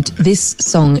 And this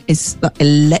song is like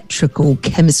electrical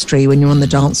chemistry when you're on the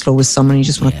dance floor with someone, you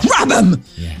just want to grab them.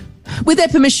 Yeah. With their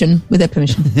permission.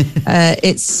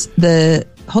 It's the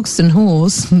Hoxton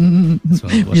Haws,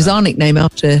 which is our nickname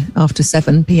after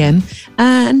 7 p.m.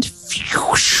 And it's just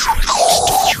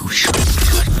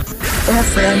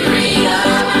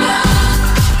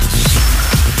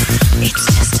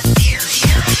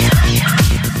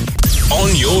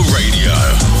on your radio,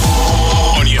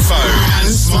 on your phone and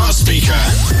smart speaker.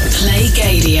 Play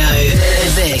Gaydio.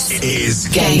 This is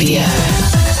Gaydio.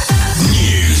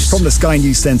 From the Sky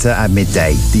News Centre at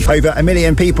midday. Over 1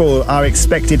 million people are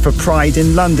expected for Pride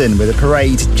in London, with a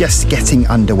parade just getting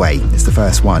underway. It's the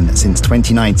first one since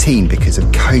 2019 because of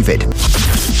COVID.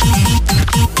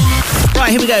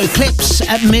 Right, here we go. Clips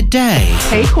at midday.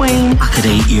 Hey, Queen. I could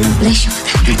eat you. I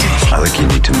think you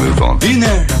need to move on. Been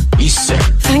there. He's sick.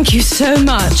 Thank you so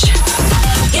much.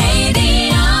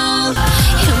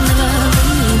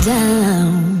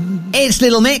 It's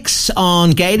Little Mix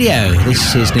on Gaydio.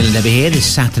 This is Neil and Debbie here this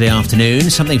Saturday afternoon.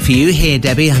 Something for you here,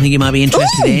 Debbie, I think you might be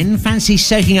interested in. Fancy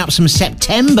soaking up some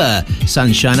September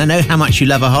sunshine. I know how much you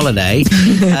love a holiday.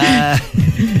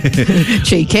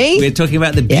 Cheeky. We're talking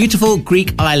about the beautiful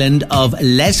Greek island of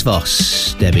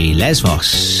Lesvos, Debbie.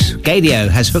 Lesvos. Gaydio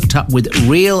has hooked up with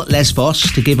Real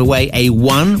Lesvos to give away a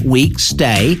 1-week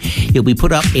stay. You'll be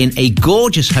put up in a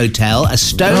gorgeous hotel a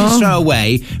stone's throw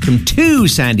away from 2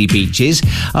 sandy beaches.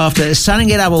 After sunning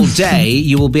it up all day,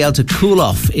 you will be able to cool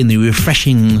off in the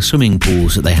refreshing swimming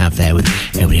pools that they have there with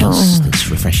everybody else that's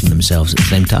refreshing themselves at the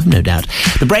same time, no doubt.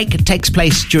 The break takes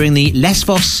place during the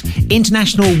Lesvos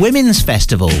International Women's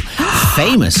Festival,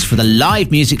 famous for the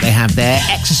live music they have there,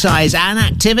 exercise and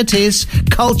activities,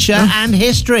 culture and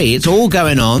history. It's all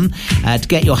going on. To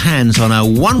get your hands on a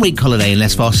 1-week holiday in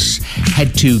Lesvos,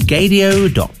 head to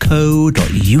gaydio.co.uk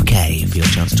for your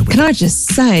chance to win. Can I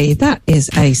just say, that is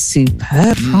a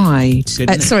superb prize.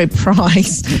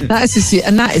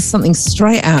 That is something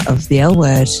straight out of the L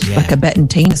Word, like a Bet and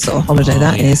Tina sort of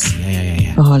holiday. is.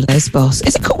 Yeah. Oh, Lesbos.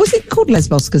 Was it called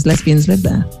Lesbos because lesbians live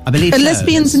there? I believe so.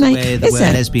 Lesbians where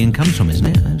lesbian comes from, isn't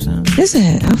it? Is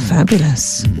it? Oh,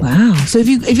 fabulous. Wow. So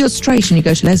if you're straight and you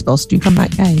go to Lesbos, do you come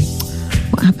back gay?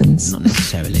 What happens? Not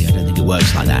necessarily. I don't think it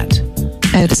works like that.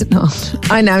 Oh, does it not?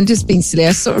 I know, I'm just being silly.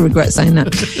 I sort of regret saying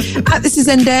that. This is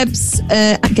NDebs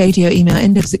at Gaydio. Email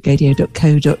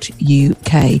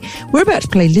ndebs@gaydio.co.uk. We're about to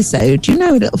play Lizzo. Do you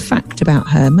know a little fact about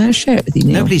her? May I share it with you,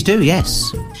 Neil? No, please do,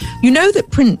 yes. You know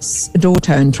that Prince adored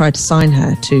her and tried to sign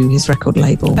her to his record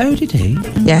label? Oh, did he?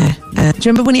 Yeah. Do you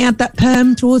remember when he had that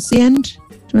perm towards the end? Do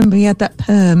you remember he had that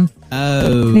perm?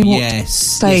 Oh, yes.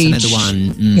 Stage. Yes, another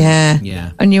one.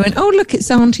 Yeah. And you went, oh, look,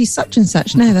 it's Auntie such and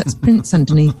such. No, that's Prince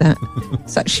underneath that.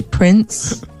 It's actually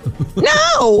Prince.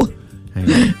 No!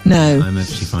 No. I'm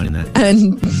actually finding that.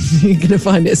 And you're going to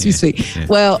find it as we speak. Yeah.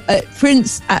 Well,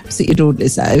 Prince absolutely adored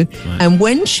Lizzo. Right. And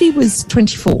when she was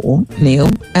 24, Neil,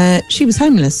 she was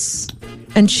homeless.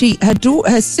 And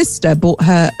her sister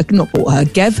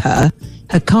gave her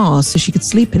car so she could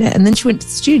sleep in it. And then she went to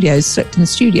the studios, slept in the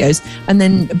studios. And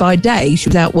then by day, she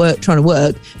was out trying to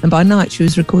work. And by night, she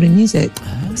was recording music.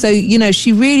 Oh. So,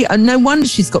 she really, no wonder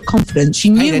she's got confidence. She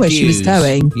knew where she was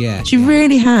going. Yeah. She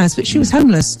really has, but she was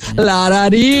homeless.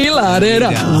 La-da-dee,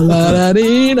 la-da-da,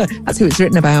 la-da-dee. That's who it's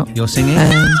written about. You're singing?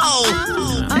 Hold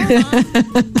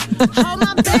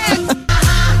my back.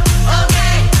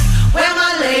 Okay, where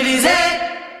my ladies at?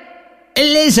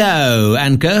 Lizzo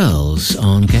and Girls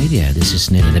on Gadio. This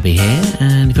is Neil and Debbie here.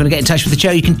 And if you want to get in touch with the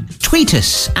show, you can tweet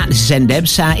us at This Is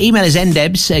NDebs. Our email is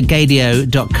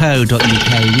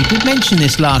ndebs@gadio.co.uk. We did mention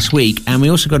this last week, and we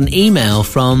also got an email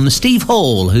from Steve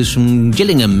Hall, who's from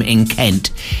Gillingham in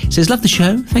Kent. It says, love the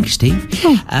show. Thank you, Steve.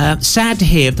 Sad to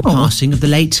hear of the passing of the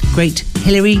late, great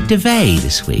Hilary Devey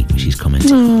this week, which he's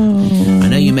commented. I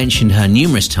know you mentioned her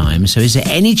numerous times, so is there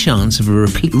any chance of a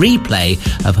replay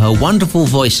of her wonderful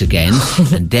voice again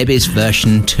and Debbie's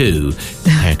version 2?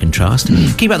 Compare and contrast.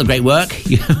 Keep up the great work.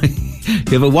 You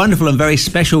have a wonderful and very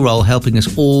special role helping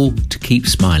us all to keep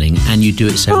smiling, and you do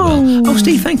it so well. Oh,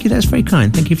 Steve, thank you. That's very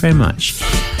kind. Thank you very much.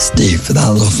 Steve, for that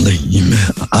lovely email.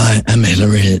 I am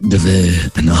Hilary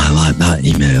Devey, and I like that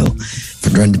email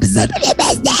for 20%.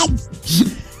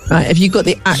 Right, have you got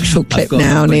the actual clip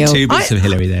now, Neil? 2 bits of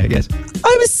Hillary there, yes.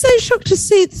 I was so shocked to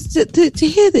see to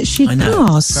hear that she'd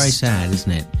passed. It's very sad,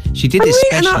 isn't it? She did this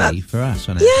specially for us.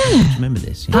 I remember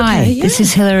this. Yeah. Hi, this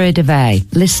is Hilary Devey,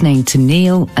 listening to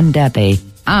Neil and Debbie,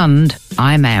 and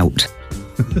I'm out.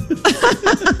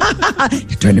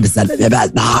 20% of the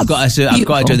best. I've got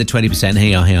to do the 20%.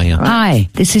 Here. Hi,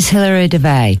 this is Hilary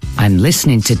Devey. I'm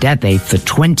listening to Debbie for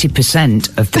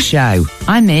 20% of the show.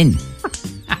 I'm in.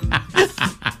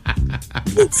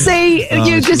 See,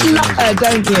 you just love her,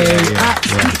 don't you?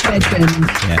 Absolutely.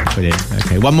 Yeah, brilliant.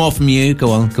 Okay, one more from you.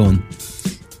 Go on.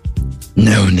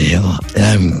 No, Neil.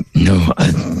 No.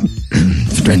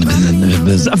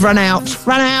 20%. I've run out of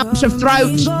throat.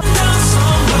 There's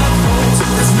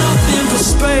nothing but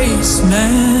space,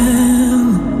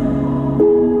 man.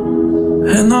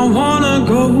 And I wanna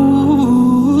go.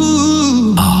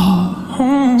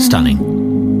 Oh,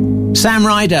 stunning. Sam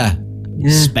Ryder.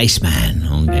 Spaceman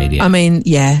on Radio. I mean,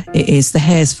 yeah, it is. The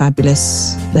hair's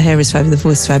fabulous. The hair is fabulous. The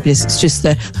voice is fabulous. It's just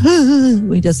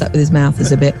when he does that with his mouth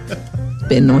is a bit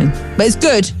annoying. But it's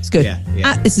good. It's good.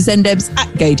 Yeah. This is NDebs at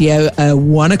Gadio,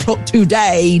 1 o'clock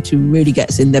today to really get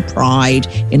us in the Pride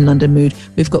in London mood.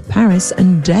 We've got Paris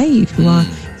and Dave who are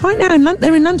right now in London.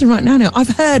 They're in London right now. I've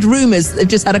heard rumours they've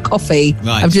just had a coffee.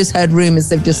 Right. I've just heard rumours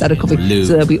they've just had a coffee.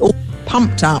 So they'll be all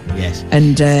pumped up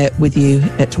and with you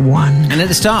at 1. And at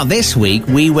the start of this week,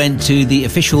 we went to the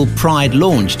official Pride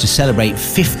launch to celebrate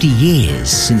 50 years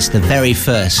since the very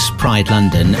first Pride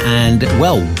London. And,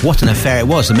 well, what an affair it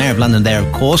was. The Mayor of London there,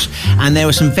 of course. And there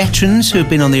were some veterans who had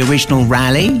been on the original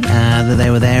rally. They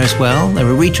were there as well. They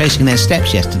were retracing their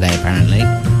steps yesterday, apparently.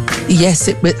 Yes,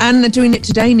 and they're doing it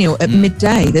today, Neil, at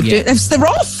midday. They're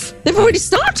off. They've already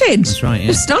started. That's right, yeah.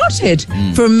 They've started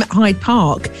from Hyde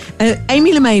Park.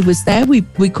 Amy LeMay was there. We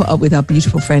caught up with our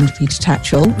beautiful friend Peter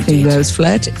Tatchell, who was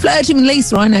flirting with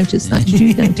Lisa. I noticed that. Did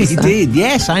you notice that? He did,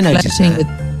 yes, I noticed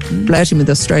flirting with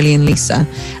Australian Lisa.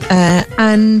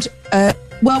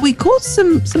 Well, we caught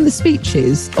some of the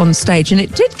speeches on stage, and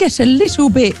it did get a little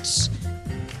bit,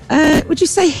 would you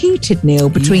say heated, Neil,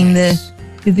 between the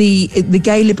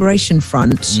Gay Liberation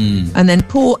Front and then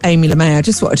poor Amy LeMay. I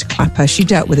just wanted to clap her. She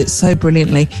dealt with it so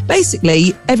brilliantly.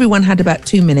 Basically, everyone had about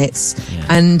 2 minutes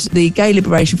and the Gay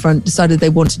Liberation Front decided they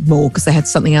wanted more because they had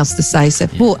something else to say. So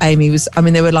poor Amy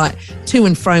they were like to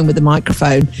and fro with the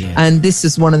microphone and this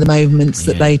is one of the moments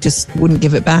that they just wouldn't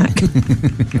give it back.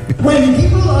 When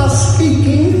people are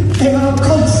speaking, they are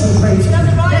concentrating.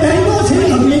 They're not in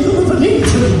the middle of an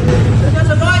interview. There's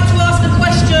a right to ask a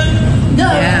question. No,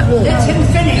 let him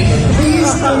finish.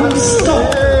 Please don't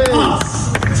stop us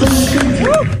from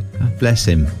speaking. Bless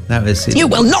him. That was it. You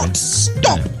will not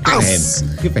stop us.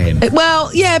 Good for him.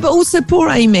 Well, yeah, but also poor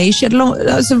Amy. She had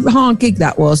that was a hard gig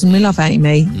that was, and we love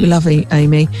Amy. We love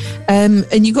Amy. And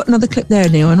you got another clip there,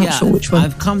 Neil. I'm not sure which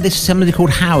one. This is somebody called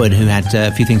Howard who had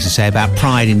a few things to say about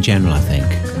Pride in general, I think.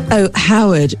 Oh,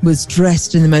 Howard was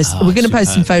dressed in the most... we're going to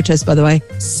post some photos, by the way.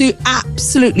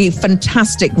 Absolutely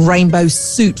fantastic rainbow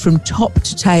suit from top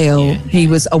to tail. Yeah. He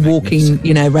was a walking,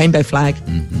 rainbow flag.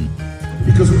 Mm-hmm.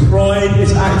 because pride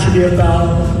is actually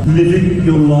about living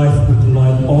your life with the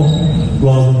light on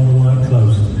rather than the light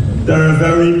closed. There are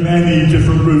very many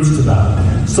different routes to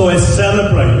that. So I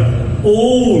celebrate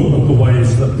all of the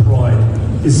ways that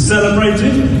pride is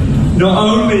celebrated, not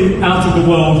only out in the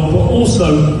world, but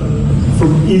also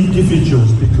from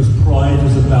individuals, because pride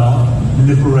is about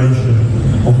liberation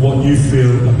of what you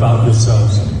feel about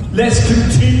yourselves. Let's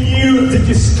continue the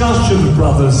discussion,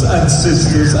 brothers and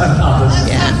sisters and others,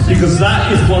 because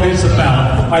that is what it's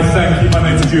about. I thank you. My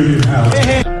name is Julian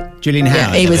Howard. Julian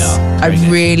Howard. It was. I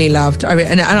really loved.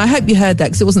 And I hope you heard that,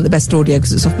 because it wasn't the best audio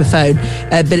because it's off the phone.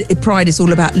 But Pride is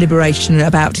all about liberation,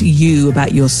 about you,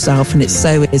 about yourself, and it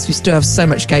so is. We still have so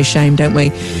much gay shame, don't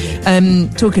we?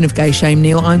 Talking of gay shame,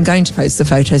 Neil, I'm going to post the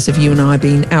photos of you and I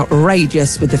being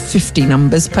outrageous with the 50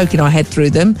 numbers, poking our head through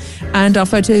them, and our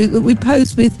photo that we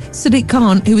posed with Sadiq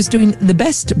Khan, who was doing the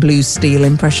best Blue Steel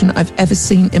impression I've ever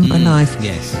seen in my life.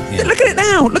 Yes. Look at it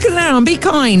now. Look at it now. And be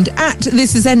kind.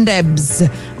 This is NDebs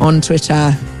on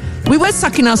Twitter. We were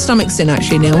sucking our stomachs in,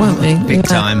 actually, Neil, weren't we? Big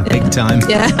time.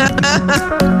 Yeah.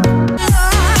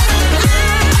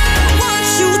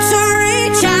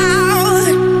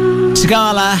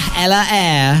 Sigala Ella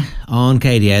Air on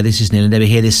KDO. This is Neil and Debbie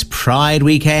here this Pride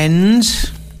weekend.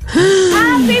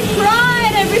 Happy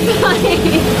Pride, everybody!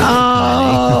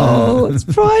 Oh, it's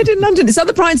Pride in London. It's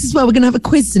other Prides as well. We're going to have a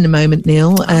quiz in a moment,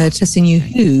 Neil, testing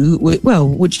you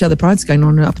which other Pride's going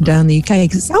on up and down the UK.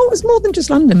 Because it's more than just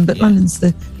London, but London's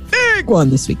the big one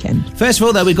this weekend. First of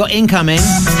all, though, we've got incoming.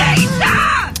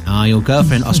 Your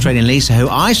girlfriend, Australian Lisa, who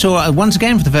I saw once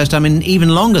again for the first time in even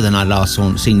longer than I'd last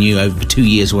seen you, over 2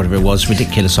 years or whatever it was.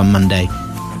 Ridiculous on Monday.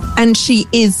 And she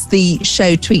is the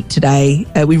show tweet today.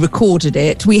 We recorded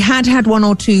it. We had one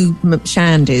or two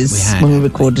shandies when we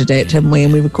recorded it, haven't we?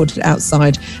 And we recorded it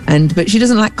outside. But she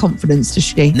doesn't lack confidence, does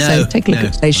she? No. So take a look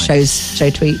at today's show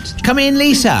tweet. Come in,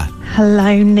 Lisa.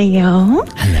 Hello, Neil.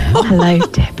 Hello,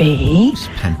 Debbie.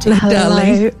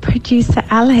 Hello, producer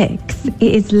Alex. It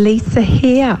is Lisa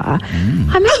here.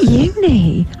 I'm at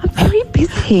uni. I'm very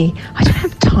busy. I don't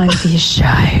have time for your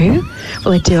show.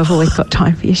 Well, I do. I've always got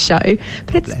time for your show.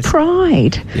 But it's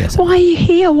Pride. Yes. Why are you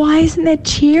here? Why isn't there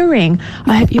cheering?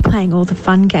 I hope you're playing all the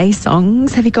fun gay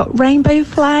songs. Have you got rainbow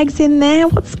flags in there?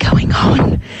 What's going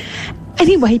on?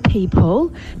 Anyway,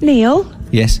 people, Neil.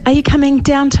 Yes. Are you coming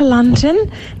down to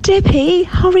London? Debbie,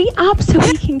 hurry up so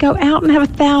we can go out and have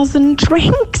 1,000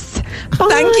 drinks. Bye.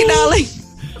 Thank you, darling.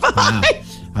 Bye. Wow.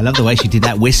 I love the way she did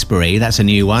that whispery. That's a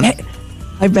new one.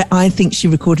 I think she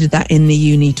recorded that in the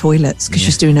uni toilets because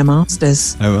she's doing her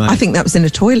masters. Oh, right. I think that was in a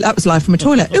toilet. That was live from a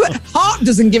toilet. Heart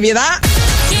doesn't give you that.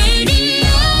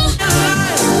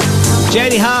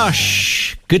 Jodie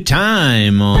Harsh, Good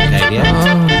Time on KDO.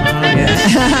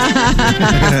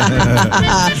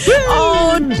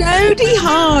 Oh, Jodie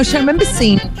Harsh. I remember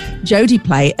seeing Jodie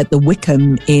play at the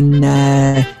Wickham in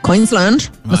Queensland,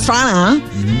 Australia.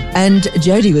 And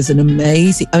Jodie was an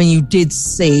amazing... I mean, you did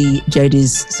see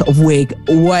Jodie's sort of wig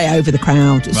way over the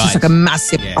crowd. It's just like a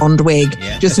massive blonde wig,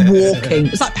 just walking.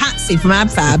 It's like Patsy from Ab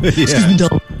Fab. Excuse me,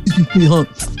 darling.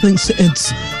 Thanks,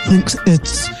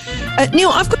 Eds. Neil,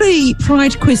 I've got a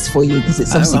Pride quiz for you because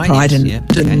it's obviously Pride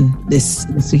this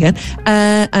weekend.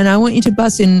 And I want you to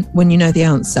buzz in when you know the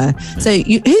answer. So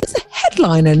who's the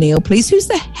headliner, Neil, please? Who's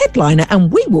the headliner?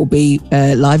 And we will be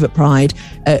live at Pride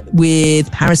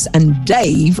with Paris and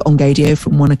Dave on Gadio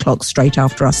from 1 o'clock straight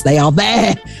after us. They are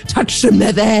there. Touch them,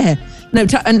 they're there. No,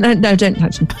 don't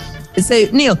touch them. So,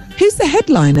 Neil, who's the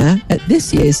headliner at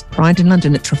this year's Pride in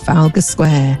London at Trafalgar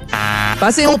Square?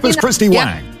 Corpus Christi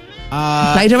Wang.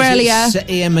 Played her earlier. Sir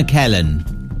Ian McKellen.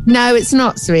 No, it's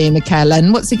not Sir Ian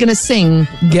McKellen. What's he going to sing?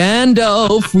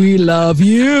 Gandalf, we love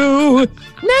you.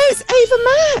 No, it's Ava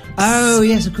Max. Oh,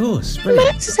 yes, of course.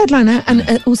 Brilliant. Max is headliner,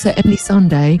 and also Emily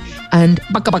Sunday and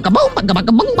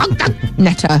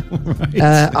Netta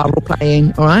are all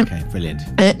playing. All right. Okay, brilliant.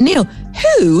 Neil,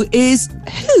 who is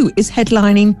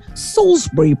headlining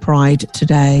Salisbury Pride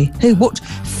today? What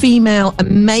female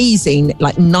amazing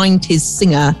 90s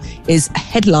singer is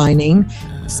headlining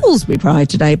Salisbury Pride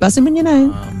today? Buzz in when you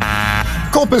know.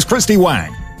 Corpus Christi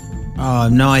Wang. Oh,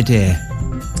 no idea.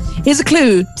 Here's a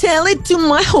clue. Tell it to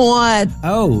my heart.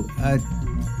 Oh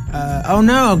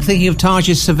no, I'm thinking of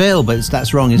Tarja Seville, but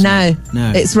that's wrong, isn't it?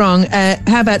 No, it's wrong.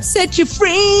 How about Set You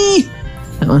Free?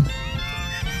 Come on.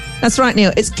 That's right,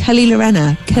 Neil. It's Kelly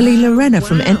Lorena. Kelly Lorena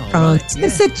from Entrance. Yeah.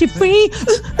 Set You Free.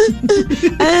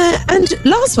 And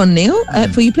last one, Neil,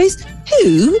 for you, please.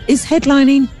 Who is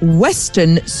headlining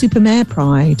Western Supermare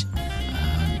Pride?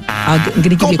 I'm going to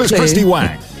give you a clue. Christi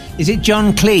Wang. Is it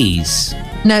John Cleese?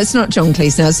 No, it's not John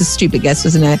Cleese. No, it's a stupid guess,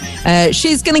 wasn't it?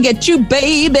 She's going to get you,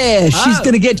 baby. She's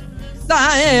going to get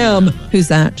I am. Who's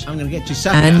that? I'm going to get you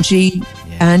sucker.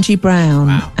 Angie Brown.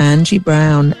 Wow. Angie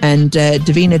Brown and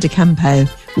Davina De Campo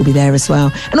will be there as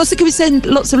well. And also, can we send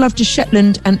lots of love to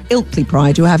Shetland and Ilkley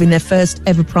Pride, who are having their first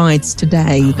ever prides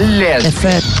today.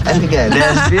 Lesbian. And again,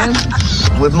 lesbian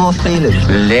with more feelings.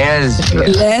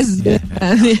 Lesbian.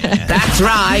 Yeah. That's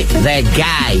right. They're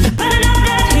gay.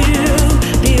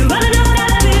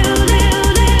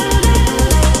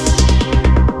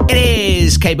 It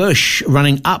is Kate Bush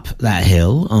running up that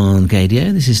hill on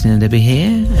Gadio. This is Neil Debbie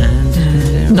here.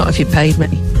 And not if you paid me.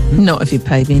 Not if you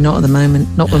paid me. Not at the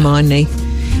moment. Not with my knee.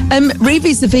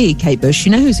 Reeves the V, Kate Bush,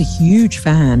 you know who's a huge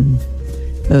fan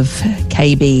of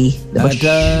KB.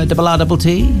 Double R double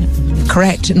T?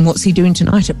 Correct. And what's he doing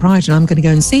tonight at Pride? And I'm going to go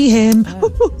and see him.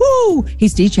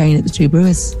 He's DJing at the Two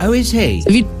Brewers. Oh, is he?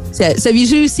 So if you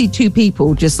do see two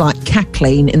people just like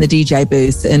cackling in the DJ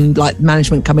booth and like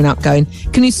management coming up going,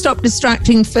 can you stop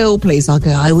distracting Phil, please? I'll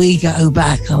go, we go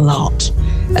back a lot.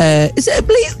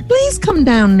 Please come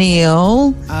down,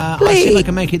 Neil. I'll see if I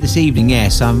can make it this evening,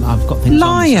 yes. I've got things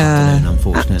liar. On this afternoon,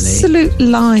 unfortunately. Absolute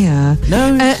liar.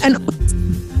 No.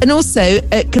 And also,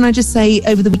 can I just say,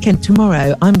 over the weekend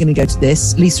tomorrow, I'm going to go to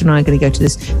this. Lisa and I are going to go to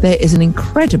this. There is an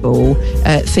incredible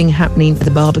thing happening at the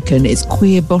Barbican. It's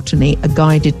Queer Botany, a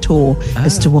guided tour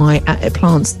as to why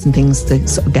plants and things are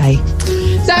sort of gay.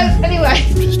 So, anyway.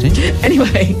 Interesting.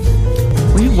 Anyway.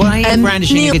 Why are you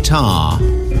brandishing a guitar?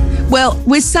 Well,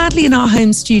 we're sadly in our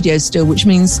home studio still, which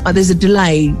means there's a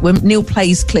delay. When Neil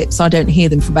plays clips, I don't hear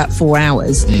them for about 4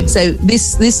 hours. So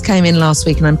this came in last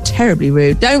week and I'm terribly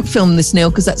rude. Don't film this, Neil,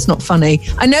 because that's not funny.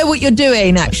 I know what you're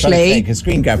doing, actually. Take a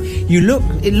screen grab. You look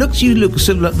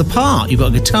sort of like the part. You've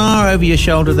got a guitar over your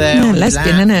shoulder there. Yeah,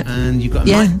 lesbian, isn't it? And you've got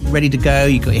a mic ready to go.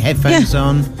 You've got your headphones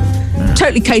on.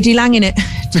 Totally KD Lang in it.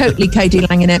 Totally KD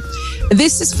Lang in it.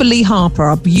 This is for Lee Harper,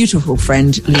 our beautiful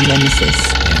friend, Lee Nemesis.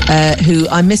 Who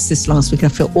I missed this last week. I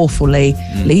feel awful, Lee.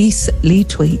 Lee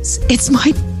tweets, it's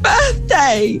my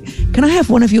birthday. Can I have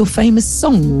one of your famous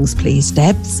songs, please,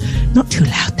 Debs? Not too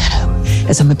loud, though,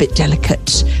 as I'm a bit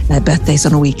delicate. Birthdays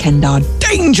on a weekend are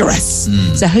dangerous.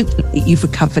 So hopefully you've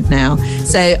recovered now.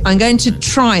 So I'm going to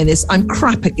try this. I'm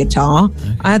crap at guitar.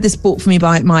 I had this bought for me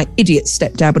by my idiot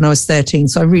stepdad when I was 13,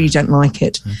 so I really don't like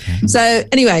it. Okay. So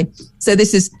anyway, so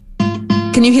this is...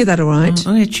 Can you hear that all right?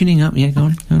 Oh, yeah, tuning up. Yeah, go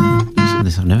on.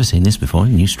 I've never seen this before.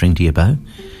 New string to your bow.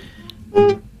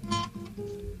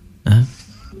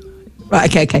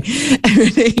 Right, okay.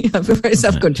 Really, I'm very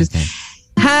self-conscious. Okay.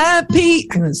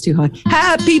 Hang on, it's too high.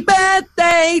 Happy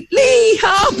birthday, Lee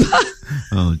Harper.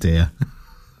 Oh, dear.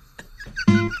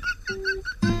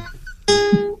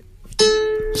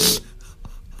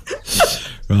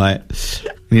 Right.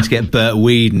 We need to get Bert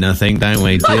Whedon, I think, don't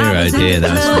we? Dear, oh dear,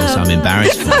 I'm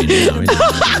embarrassed for you now.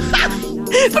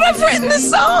 But I've written the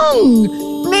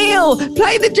song. Neil,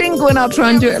 play the jingle and I'll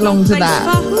try and do it along to that.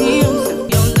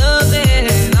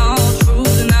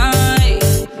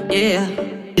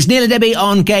 It's Neil and Debbie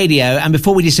on Gadio, and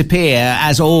before we disappear,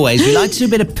 as always, we like to do a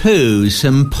bit of poo,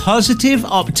 some positive,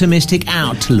 optimistic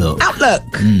outlook.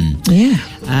 Yeah.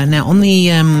 Now, on the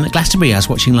Glastonbury I was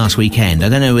watching last weekend, I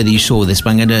don't know whether you saw this,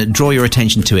 but I'm going to draw your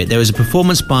attention to it. There was a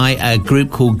performance by a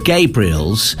group called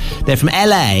Gabriels. They're from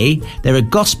LA. They're a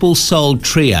gospel soul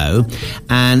trio,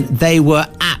 and they were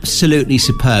absolutely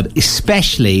superb,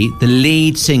 especially the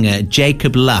lead singer,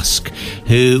 Jacob Lusk,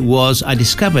 who was, I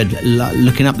discovered,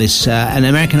 looking up this, an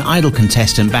American Idol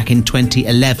contestant back in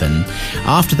 2011.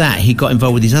 After that, he got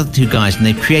involved with these other two guys, and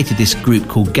they created this group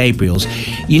called Gabriels.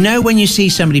 You know when you see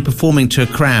somebody performing to a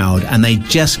crowd and they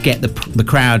just get the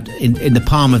crowd in the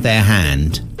palm of their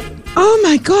hand? Oh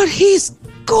my God, he's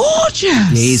gorgeous. Yeah,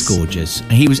 he's gorgeous.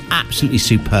 He was absolutely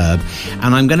superb.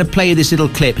 And I'm going to play you this little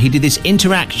clip. He did this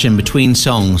interaction between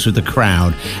songs with the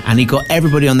crowd, and he got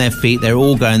everybody on their feet. They're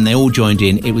all going, they all joined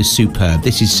in. It was superb.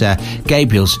 This is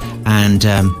Gabriels and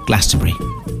Glastonbury.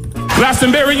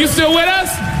 Glastonbury, you still with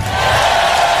us?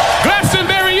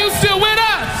 Glastonbury, you still with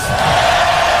us?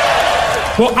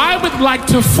 Well, I would like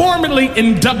to formally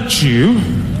induct you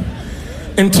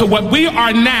into what we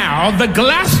are now, the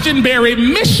Glastonbury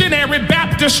Missionary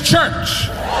Baptist Church.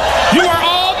 You are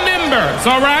all members,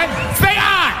 all right? Say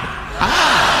aye.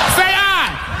 Aye. Say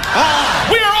aye. Aye.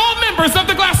 We are all members of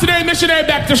the Glastonbury Missionary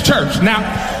Baptist Church. Now,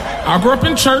 I grew up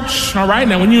in church, all right?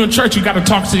 Now, when you're in church, you got to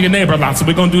talk to your neighbor a lot, so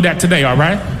we're going to do that today, all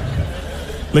right?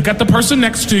 Look at the person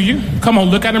next to you. Come on,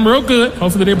 look at them real good.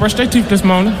 Hopefully they brush their teeth this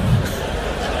morning.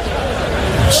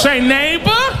 Say, neighbor.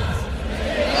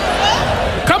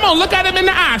 Come on, look at him in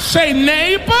the eye. Say,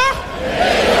 neighbor.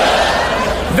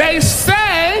 They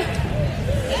say,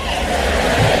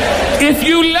 if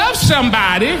you love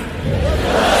somebody,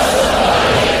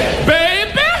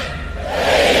 baby,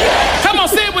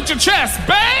 chest,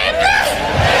 babe.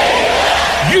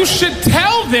 You should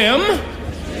tell them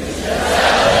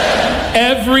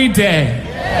every day.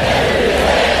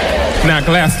 Now,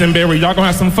 Glastonbury, y'all gonna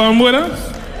have some fun with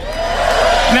us?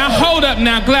 Now, hold up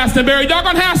now, Glastonbury, y'all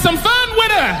gonna have some fun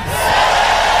with us?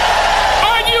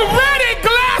 Are you ready,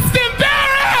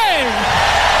 Glastonbury?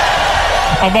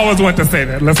 I've always wanted to say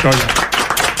that. Let's go, y'all.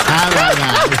 How about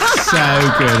that? It's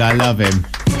so good. I love him.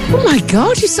 Oh my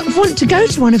God! You sort of want to go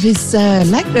to one of his things,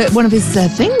 don't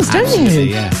Absolutely,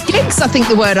 you? yeah. Gigs, I think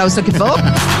the word I was looking for.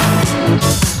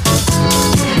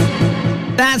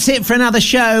 That's it for another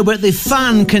show, but the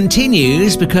fun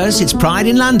continues because it's Pride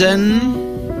in London.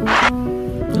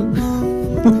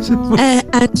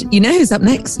 And you know who's up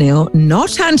next, Neil?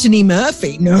 Not Anthony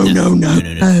Murphy. No.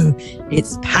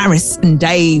 It's Paris and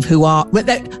Dave who are...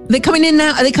 They're coming in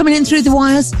now. Are they coming in through the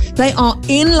wires? They are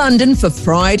in London for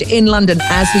Pride in London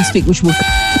as we speak, which will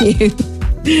continue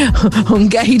on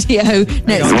Gadio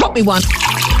next. Pop me one.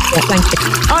 Yeah, thank you.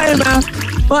 Right in the mouth.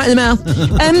 Right in the mouth.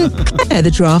 Claire,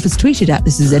 the giraffe, has tweeted at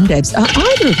This Is NDebs. Are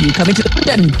either of you coming to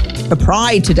London for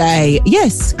Pride today?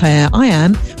 Yes, Claire, I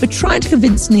am. We're trying to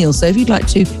convince Neil. So if you'd like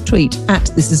to tweet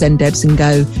at This Is NDebs and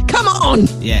go, come on!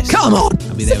 Yes. Come on!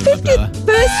 I'll be there It's the with my 50th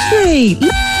anniversary!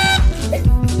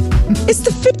 It's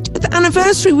the 50th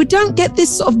anniversary. We don't get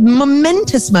this sort of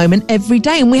momentous moment every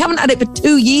day, and we haven't had it for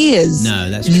 2 years. No,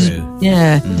 that's true.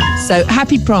 Yeah. So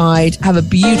happy Pride. Have a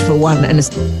beautiful one and it's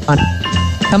fun.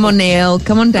 Come on, Neil.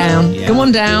 Come on down. Yeah. Come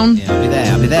on down. Yeah, I'll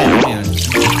be there. Yeah.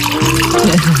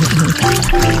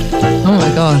 Oh my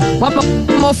God. One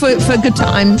more for a good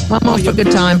time. One more for a good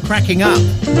time. Cracking up.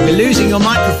 You're losing your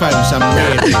microphone for some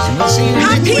weird reason. We'll see you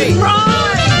next week. Happy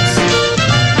Pride!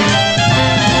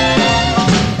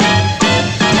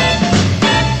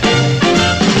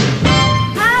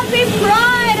 Happy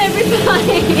Pride,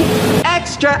 everybody!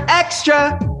 Extra,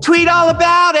 extra. Tweet all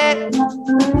about it.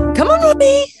 Come on,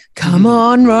 Ronnie. Come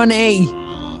on, Ronnie.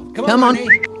 Come on,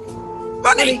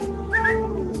 Ronnie.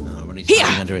 Ronnie's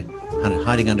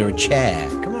hiding under a chair.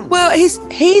 Come on. Well,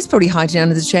 he's probably hiding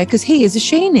under the chair because he is a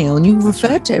she, Neil, and you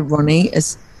referred to Ronnie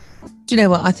as... Do you know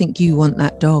what? I think you want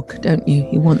that dog, don't you?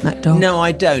 You want that dog. No,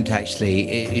 I don't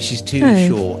actually. She's too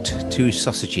short, too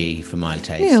sausagey for my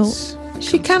tastes. Neil,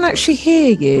 she can actually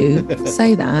hear you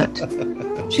say that.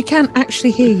 She can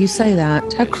actually hear you say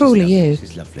that. How cruel are you?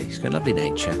 She's lovely. She's got a lovely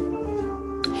nature.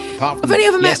 Apart from I've only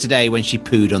ever met... yesterday when she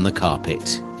pooed on the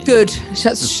carpet. Good.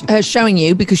 That's her showing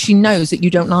you because she knows that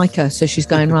you don't like her, so she's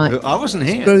going, right. I wasn't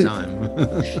here at the time.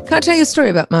 Can I tell you a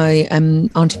story about my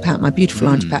Auntie Pat, my beautiful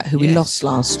Auntie Pat, who we lost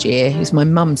last year, who's my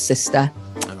mum's sister.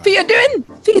 How you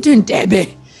doing,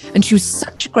 Debbie? And she was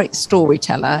such a great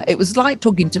storyteller. It was like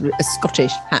talking to a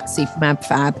Scottish Patsy from Ab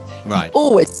Fab. Right.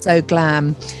 Always so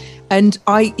glam. And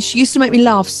she used to make me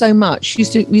laugh so much. We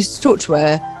used to talk to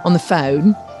her on the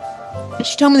phone. And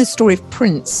she told me the story of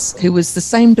Prince, who was the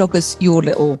same dog as your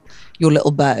little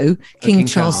Beau, King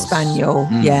Charles Spaniel.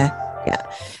 Yeah.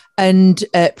 And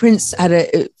Prince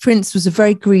was a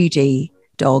very greedy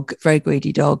dog, Right.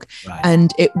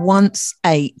 and it once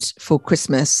ate for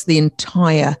Christmas an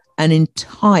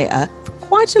entire, for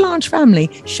quite a large family,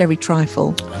 sherry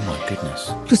trifle. Oh my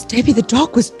goodness. Because Debbie the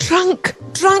dog was drunk,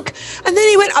 and then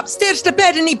he went upstairs to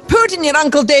bed and he pooed in your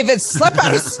Uncle David's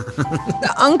slippers.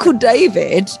 Uncle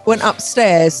David went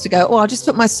upstairs to go, I'll just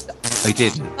put my... He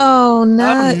did? Oh,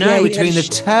 no. Oh, no, between the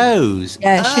toes.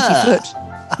 Yeah,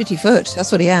 shitty foot.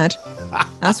 That's what he had.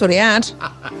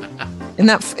 In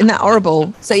that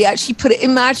horrible. So you actually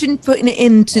imagine putting it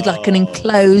into like an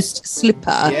enclosed slipper.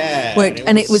 Yeah.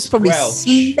 And it was probably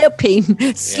slipping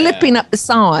up the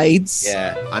sides.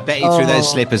 Yeah. I bet he threw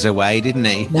those slippers away, didn't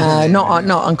he? No,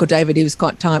 not Uncle David. He was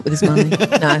quite tight with his money.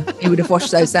 No, he would have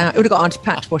washed those out. He would have got Auntie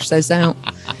Pat to wash those out.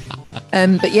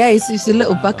 But yeah, he's a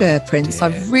little bugger, Prince. I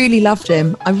really loved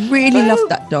him. I really loved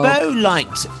that dog. Beau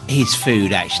liked his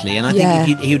food actually, and I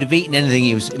think he would have eaten anything.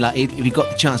 He was like, if he got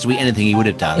the chance to eat anything, he would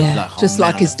have done. Yeah, just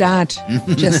like his dad.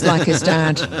 Just like his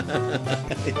dad.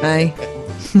 Hey.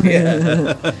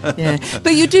 Yeah.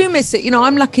 But you do miss it. You know,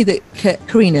 I'm lucky that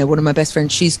Karina, one of my best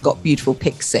friends, she's got beautiful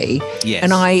Pixie. Yes.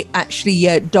 And I actually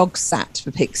dog sat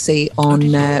for Pixie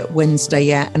on Wednesday.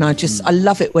 Yeah, and I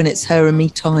love it when it's her and me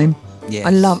time. Yes.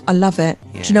 I love it.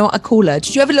 Yeah. Do you know what I call her?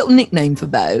 Did you have a little nickname for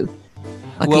Beau?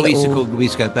 Like we used to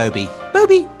go Bobby.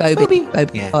 Bobby.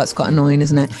 Yeah. Oh, it's quite annoying,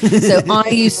 isn't it? So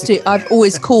I've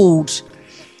always called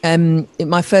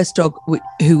my first dog,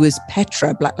 who was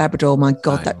Petra, Black Labrador. My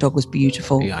God, that dog was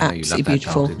beautiful. Yeah, absolutely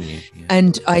beautiful. Dog, didn't you? Yeah.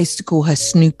 And I used to call her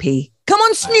Snoopy. Come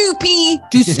on, Snoopy,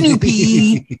 do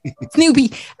Snoopy,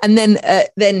 Snoopy. And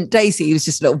then Daisy, he was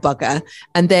just a little bugger.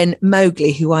 And then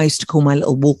Mowgli, who I used to call my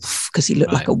little wolf because he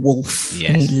looked like a wolf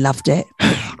and he loved it.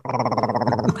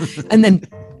 And then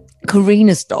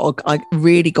Karina's dog, I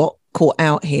really got caught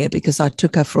out here because I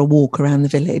took her for a walk around the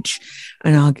village,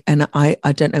 and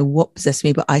I don't know what possessed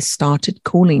me, but I started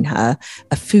calling her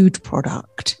a food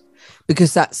product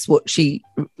because that's what she,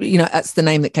 that's the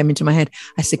name that came into my head.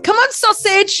 I said, "Come on,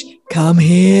 sausage, come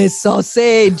here,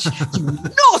 sausage, you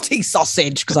naughty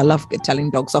sausage," because I love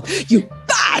telling dogs off. You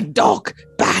bad dog,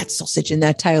 bad sausage, and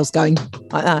their tails going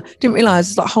like that. Didn't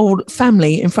realise it's like a whole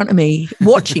family in front of me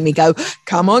watching me go,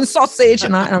 "Come on, sausage,"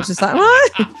 and I was just like,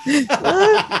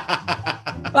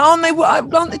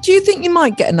 do you think you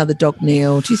might get another dog,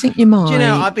 Neil? Do you think you might? Do you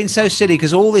know, I've been so silly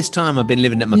because all this time I've been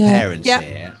living at my parents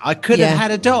here. I could have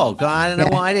had a dog. I don't know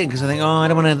why I didn't, because I think, I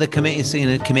don't want to have the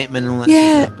commitment and all that.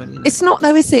 Yeah, sort of stuff, but, it's not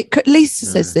though, is it? Lisa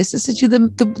says this. I said to you,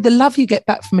 the love you get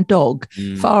back from a dog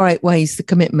far outweighs the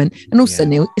commitment. And also,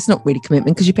 Neil, it's not really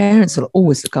commitment because your parents will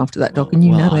always look after that dog, and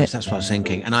you know it. That's what I was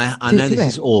thinking. And I know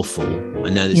this is awful. I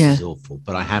know this is awful,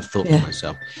 but I have thought to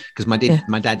myself, because my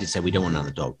dad did say we don't want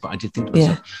another dog, but I did think to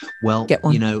myself, well,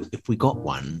 if we got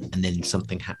one and then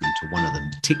something happened to one of them,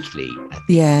 particularly,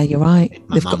 you're right.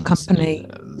 They've got company.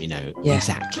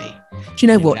 Exactly. Do you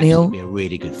know what, Neil? Be a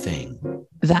really good thing.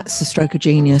 That's a stroke of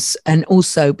genius. And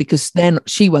also because then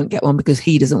she won't get one because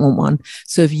he doesn't want one.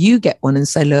 So if you get one and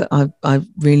say, look, I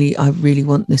really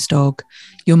want this dog,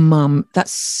 your mum,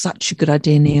 that's such a good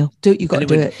idea, Neil. You've got to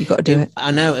do it. You've got to do it.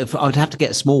 I know if I'd have to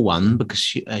get a small one because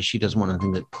she doesn't want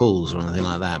anything that pulls or anything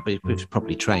like that, but it's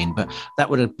properly trained. But that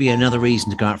would be another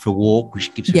reason to go out for a walk,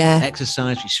 which gives her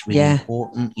exercise, which is really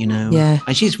important, Yeah.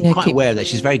 And she's quite aware of that.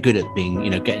 She's very good at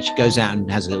being, she goes out and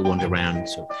has a little wander around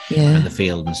around the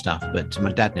field and stuff. But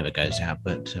my dad never goes out,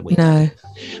 but we do.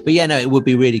 But it would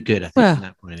be really good, I think, from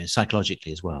that point of view,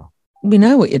 psychologically as well. We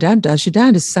know what your dad does. Your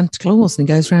dad is Santa Claus and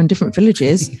he goes around different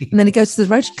villages and then he goes to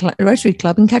the Rotary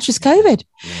Club and catches COVID.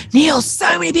 Yes. Neil,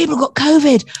 so many people got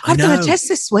COVID. I've done a test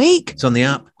this week. It's on the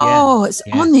up. Oh, it's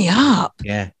on the up.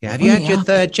 Yeah. Have you had your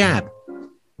third jab?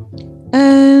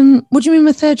 What do you mean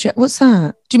my third jab? What's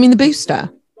that? Do you mean the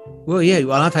booster? Well, yeah.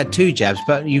 Well, I've had 2 jabs,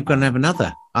 but you're going to have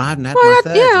another. I haven't had my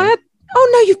third. I had. Oh,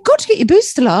 no, you've got to get your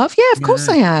booster, love. Yeah, of course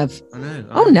I have. I know.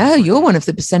 Oh, no, you're one of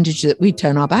the percentage that we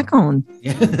turn our back on.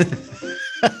 Yeah.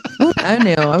 Oh, no,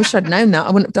 Neil, I wish I'd known that.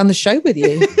 I wouldn't have done the show with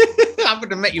you. I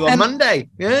would have met you on Monday.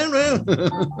 Yeah, no.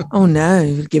 Oh, no,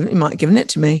 you might have given it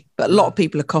to me. But a lot of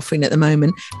people are coughing at the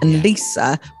moment. And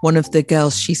Lisa, one of the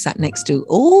girls she sat next to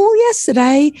all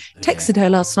yesterday, texted her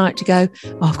last night to go,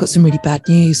 I've got some really bad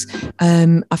news.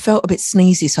 I felt a bit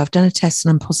sneezy, so I've done a test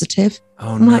and I'm positive.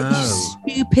 Oh, I'm like, you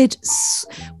stupid.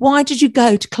 Why did you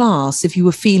go to class if you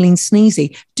were feeling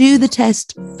sneezy? Do the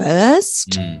test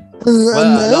first.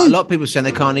 Well, a lot of people are saying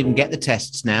they can't even get the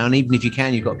tests now. And even if you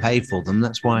can, you've got to pay for them.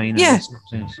 That's why,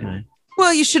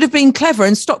 Well, you should have been clever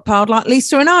and stockpiled like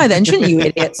Lisa and I then, shouldn't you,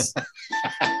 idiots?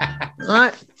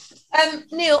 Right.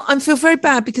 Neil, I feel very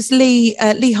bad because Lee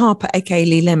Harper, aka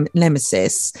Lee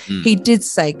Lemesis, he did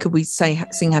say, could we sing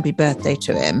happy birthday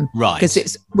to him? Right.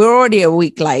 Because we're already a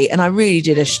week late and I really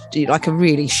did a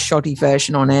really shoddy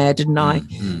version on air, didn't I?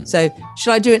 So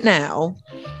shall I do it now?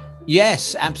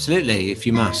 Yes, absolutely, if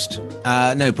you must.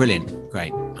 No, brilliant.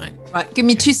 Great. Right, give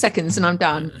me 2 seconds and I'm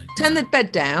done. Turn the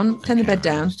bed down.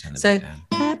 So,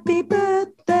 happy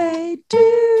birthday to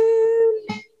you.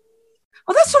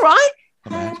 Oh, that's all right.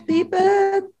 Happy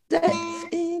birthday.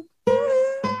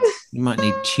 You might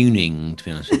need tuning, to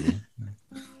be honest with you.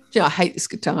 I hate this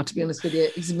guitar, to be honest with you.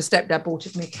 My stepdad bought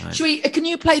it for me. Right. Can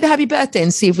you play the happy birthday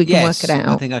and see if we can work it out?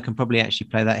 I think I can probably actually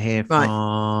play that here.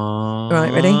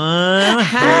 Right, ready?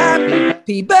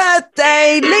 Happy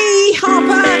birthday, Lee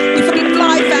Harper. You're full of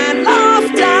life and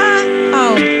laughter.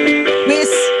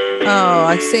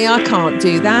 I see, I can't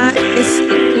do that. It's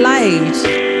played.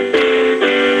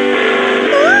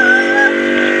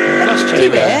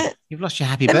 You've lost your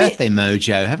happy birthday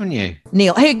mojo, haven't you?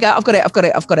 Neil, here you go. I've got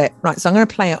it. Right, so I'm going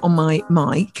to play it on my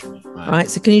mic. Right,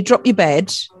 so can you drop your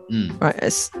bed?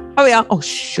 Right, oh yeah. Oh,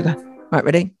 sugar. Right,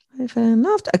 ready?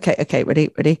 Okay,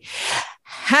 ready.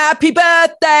 Happy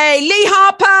birthday, Lee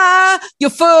Harper. You're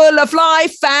full of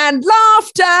life and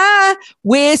laughter.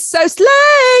 We're so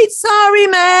late, sorry,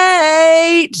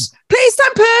 mate. Please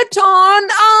don't put on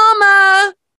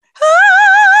armor.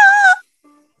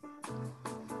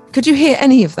 Could you hear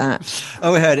any of that?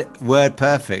 Oh, we heard it. Word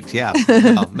perfect. Yeah.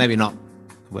 Well, maybe not.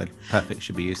 Word perfect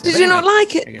should be used. Did you not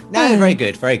like it? No, very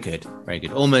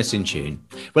good. Almost in tune.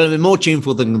 Well, a bit more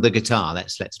tuneful than the guitar.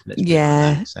 Let's.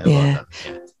 Yeah. So, yeah.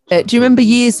 Do you remember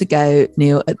years ago,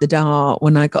 Neil, at the Dart,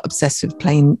 when I got obsessed with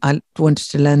playing, I wanted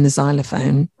to learn the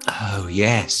xylophone. Oh,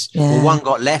 yes. Yeah. Well, one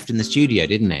got left in the studio,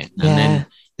 didn't it? And Yeah.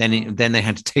 then they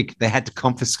had to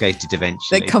confiscate it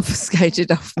eventually. They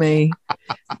confiscated off me.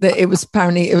 That it was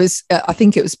apparently, I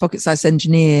think it was Pocket Size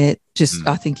Engineer.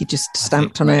 I think he just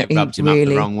stamped on it. It rubbed him up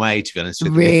the wrong way, to be honest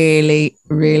with you.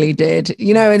 Really did.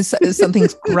 You know, and some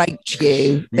things grate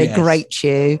you. They Yes. grate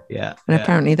you. Yeah. And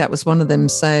apparently that was one of them.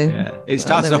 So It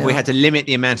started off, we had to limit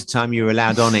the amount of time you were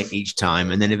allowed on it each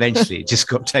time. And then eventually it just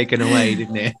got taken away,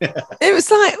 didn't it? It was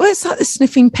like, it's like the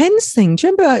sniffing pens thing. Do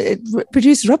you remember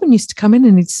producer Robin used to come in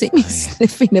and he'd see me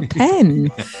sniffing a pen?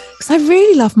 Because I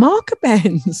really love marker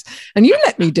pens. And you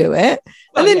let me do it.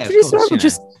 Well, and then yeah, of producer course, Robin would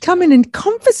just come in and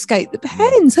confiscate the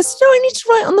pens. I said, no, I need to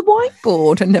write on the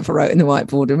whiteboard. I never wrote in the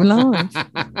whiteboard in my life.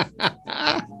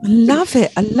 I love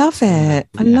it. I love it.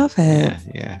 I love it.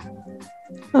 Yeah.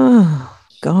 Oh,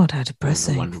 God, how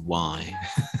depressing. I wonder why.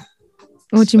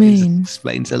 What do you mean?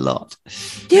 Explains a lot.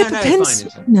 Yeah, No, but no, pens.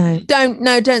 it's fine.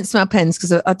 Don't smell pens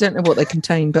because I don't know what they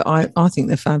contain, but I think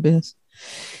they're fabulous.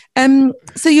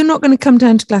 So you're not going to come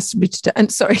down to Glastonbury today?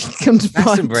 And sorry, come to Pride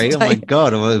Glastonbury. today. Oh my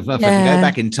God! If I can go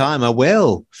back in time, I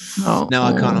will. No,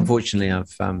 I can't. Unfortunately,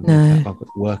 I've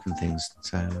got work and things.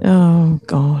 So Oh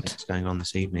God, it's going on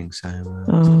this evening. So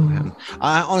Oh.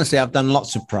 honestly, I've done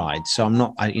lots of Pride, so I'm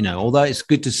not. Although it's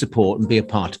good to support and be a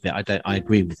part of it, I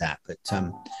agree with that. But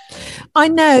I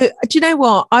know. Do you know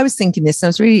what? I was thinking this. I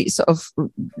was really sort of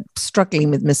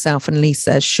struggling with myself and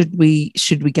Lisa. Should we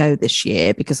go this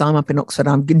year? Because I'm up in Oxford.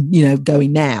 I'm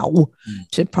going now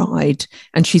to Pride,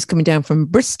 and she's coming down from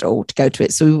Bristol to go to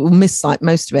it. So we will miss like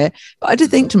most of it. But I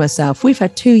did think to myself, we've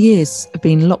had 2 years of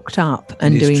being locked up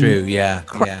and it's doing true. Yeah.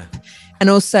 crap. Yeah. And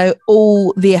also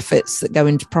all the efforts that go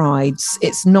into Prides.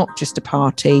 It's not just a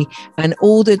party, and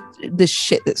all the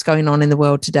shit that's going on in the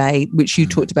world today, which you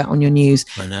talked about on your news.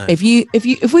 I know.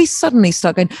 If we suddenly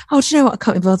start going, oh, do you know what? I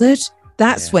can't be bothered.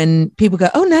 That's when people go,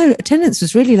 oh no, attendance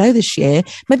was really low this year.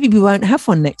 Maybe we won't have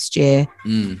one next year.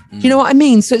 Do you know what I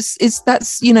mean? So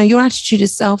that's your attitude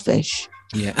is selfish.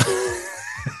 Yeah.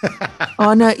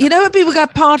 Oh no, when people go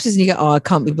to parties and you go, oh, I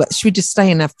can't be, but should we just stay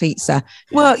and have pizza?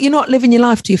 Well, you're not living your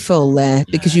life to your full there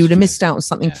because you would have missed out on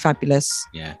something fabulous.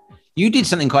 Yeah. You did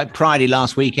something quite pridey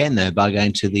last weekend, though, by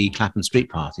going to the Clapham Street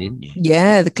Party, didn't you?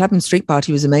 Yeah, the Clapham Street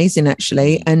Party was amazing,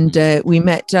 actually. And we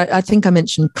met, I think I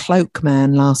mentioned Cloak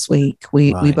Man last week.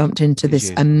 We bumped into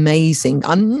this amazing,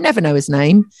 I'll never know his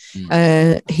name.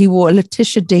 He wore a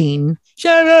Letitia Dean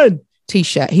Sharon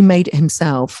T-shirt. He made it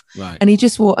himself. Right. And he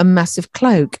just wore a massive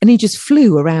cloak and he just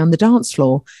flew around the dance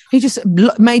floor. He just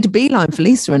made a beeline for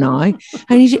Lisa and I,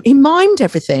 and he mimed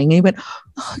everything. He went,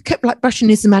 he kept like brushing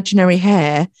his imaginary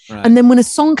hair. Right. And then when a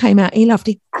song came out, he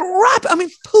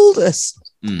pulled us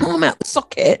arm out the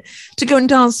socket to go and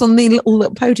dance on the little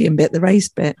podium bit, the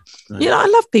raised bit. Right. I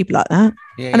love people like that.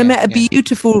 Yeah, and I met a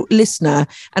beautiful listener,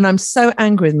 and I'm so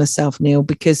angry with myself, Neil,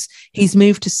 because he's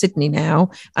moved to Sydney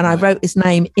now, and I wrote his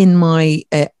name in my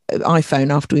iPhone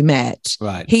after we met.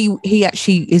 Right. He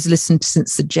actually is listened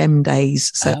since the Gem days,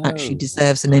 so actually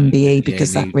deserves an MBE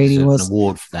because that really was an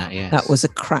award for that. Yeah, that was a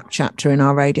crap chapter in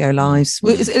our radio lives.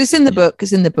 It's in the book.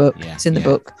 It's in the book. It's in the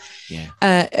book. Yeah.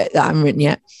 That I haven't written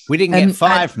yet. We didn't get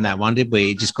fired from that one, did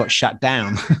we? It just got shut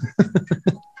down.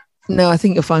 No, I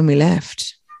think you'll find we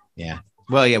left. Yeah.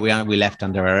 Well, yeah, we left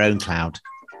under our own cloud.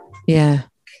 Yeah.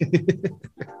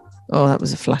 Oh, that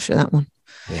was a flasher, that one.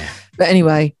 Yeah. But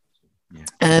anyway,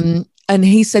 and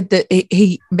he said that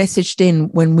he messaged in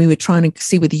when we were trying to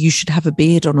see whether you should have a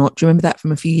beard or not. Do you remember that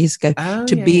from a few years ago?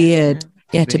 To beard.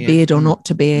 Or not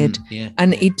to beard.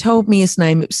 And he told me his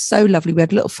name. It was so lovely. We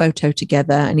had a little photo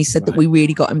together, and he said that we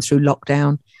really got him through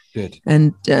lockdown. Good.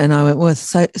 And I went, well,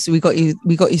 so we got you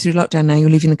through lockdown. Now you're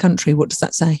leaving the country. What does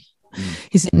that say?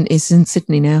 He's in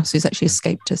Sydney now, so he's actually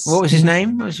escaped us. What was his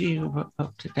name? Was you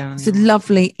popped it down? He's a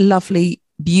lovely, lovely,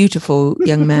 beautiful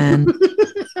young man.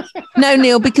 No,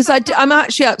 Neil, because I'm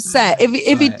actually upset.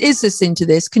 If he is listening to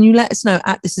this, can you let us know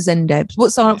at This Is NDebs?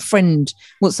 What's our friend?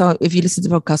 If you listen to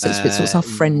the podcast, what's our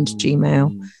friend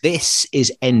Gmail? This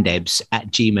is ndebs at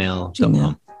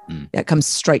gmail.com. Yeah, it comes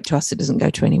straight to us. It doesn't go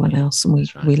to anyone else, and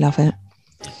we love it.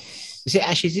 Is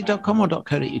it .com or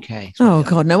 .co.uk? Oh,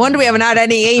 God, no wonder we haven't had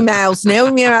any emails,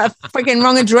 Neil. You're at a freaking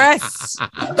wrong address.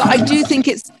 But I do think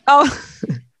it's... I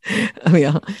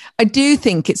do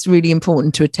think it's really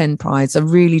important to attend Prides. I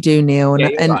really do, Neil.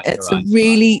 And it's a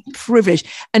really privilege.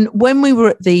 And when we were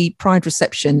at the Pride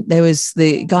reception, there was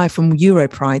the guy from Euro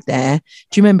Pride there.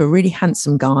 Do you remember? Really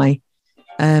handsome guy.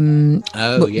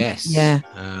 Yes. Yeah.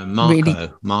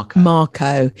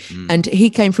 Marco. And he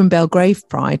came from Belgrave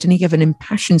Pride, and he gave an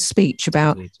impassioned speech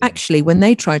about actually when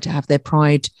they tried to have their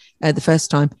Pride the first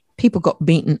time, people got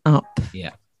beaten up.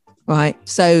 Yeah. Right.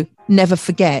 So never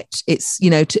forget, it's,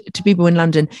 to people in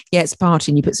London, it's a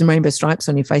party and you put some rainbow stripes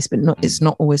on your face, but it's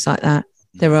not always like that.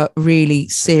 There are really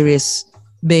serious,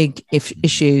 big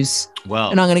issues.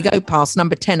 Well, and I'm going to go past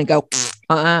number 10 and go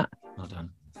like that. Well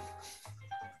done.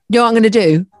 You know what I'm going to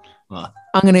do? What?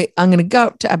 I'm going to go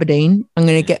up to Aberdeen. I'm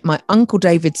going to get my Uncle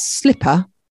David's slipper,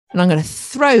 and I'm going to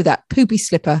throw that poopy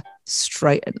slipper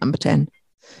straight at number 10, and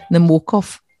then walk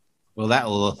off. Well,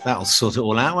 that'll sort it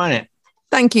all out, won't it?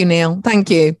 Thank you, Neil. Thank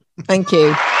you. Thank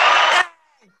you.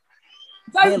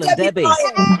 Neil and Debbie.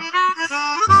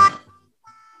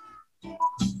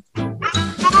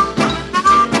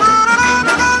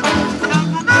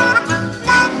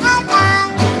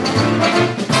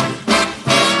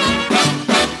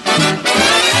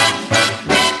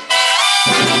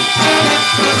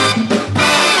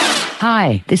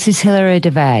 Hi, this is Hilary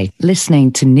Devey,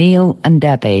 listening to Neil and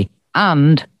Debbie,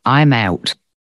 and I'm out.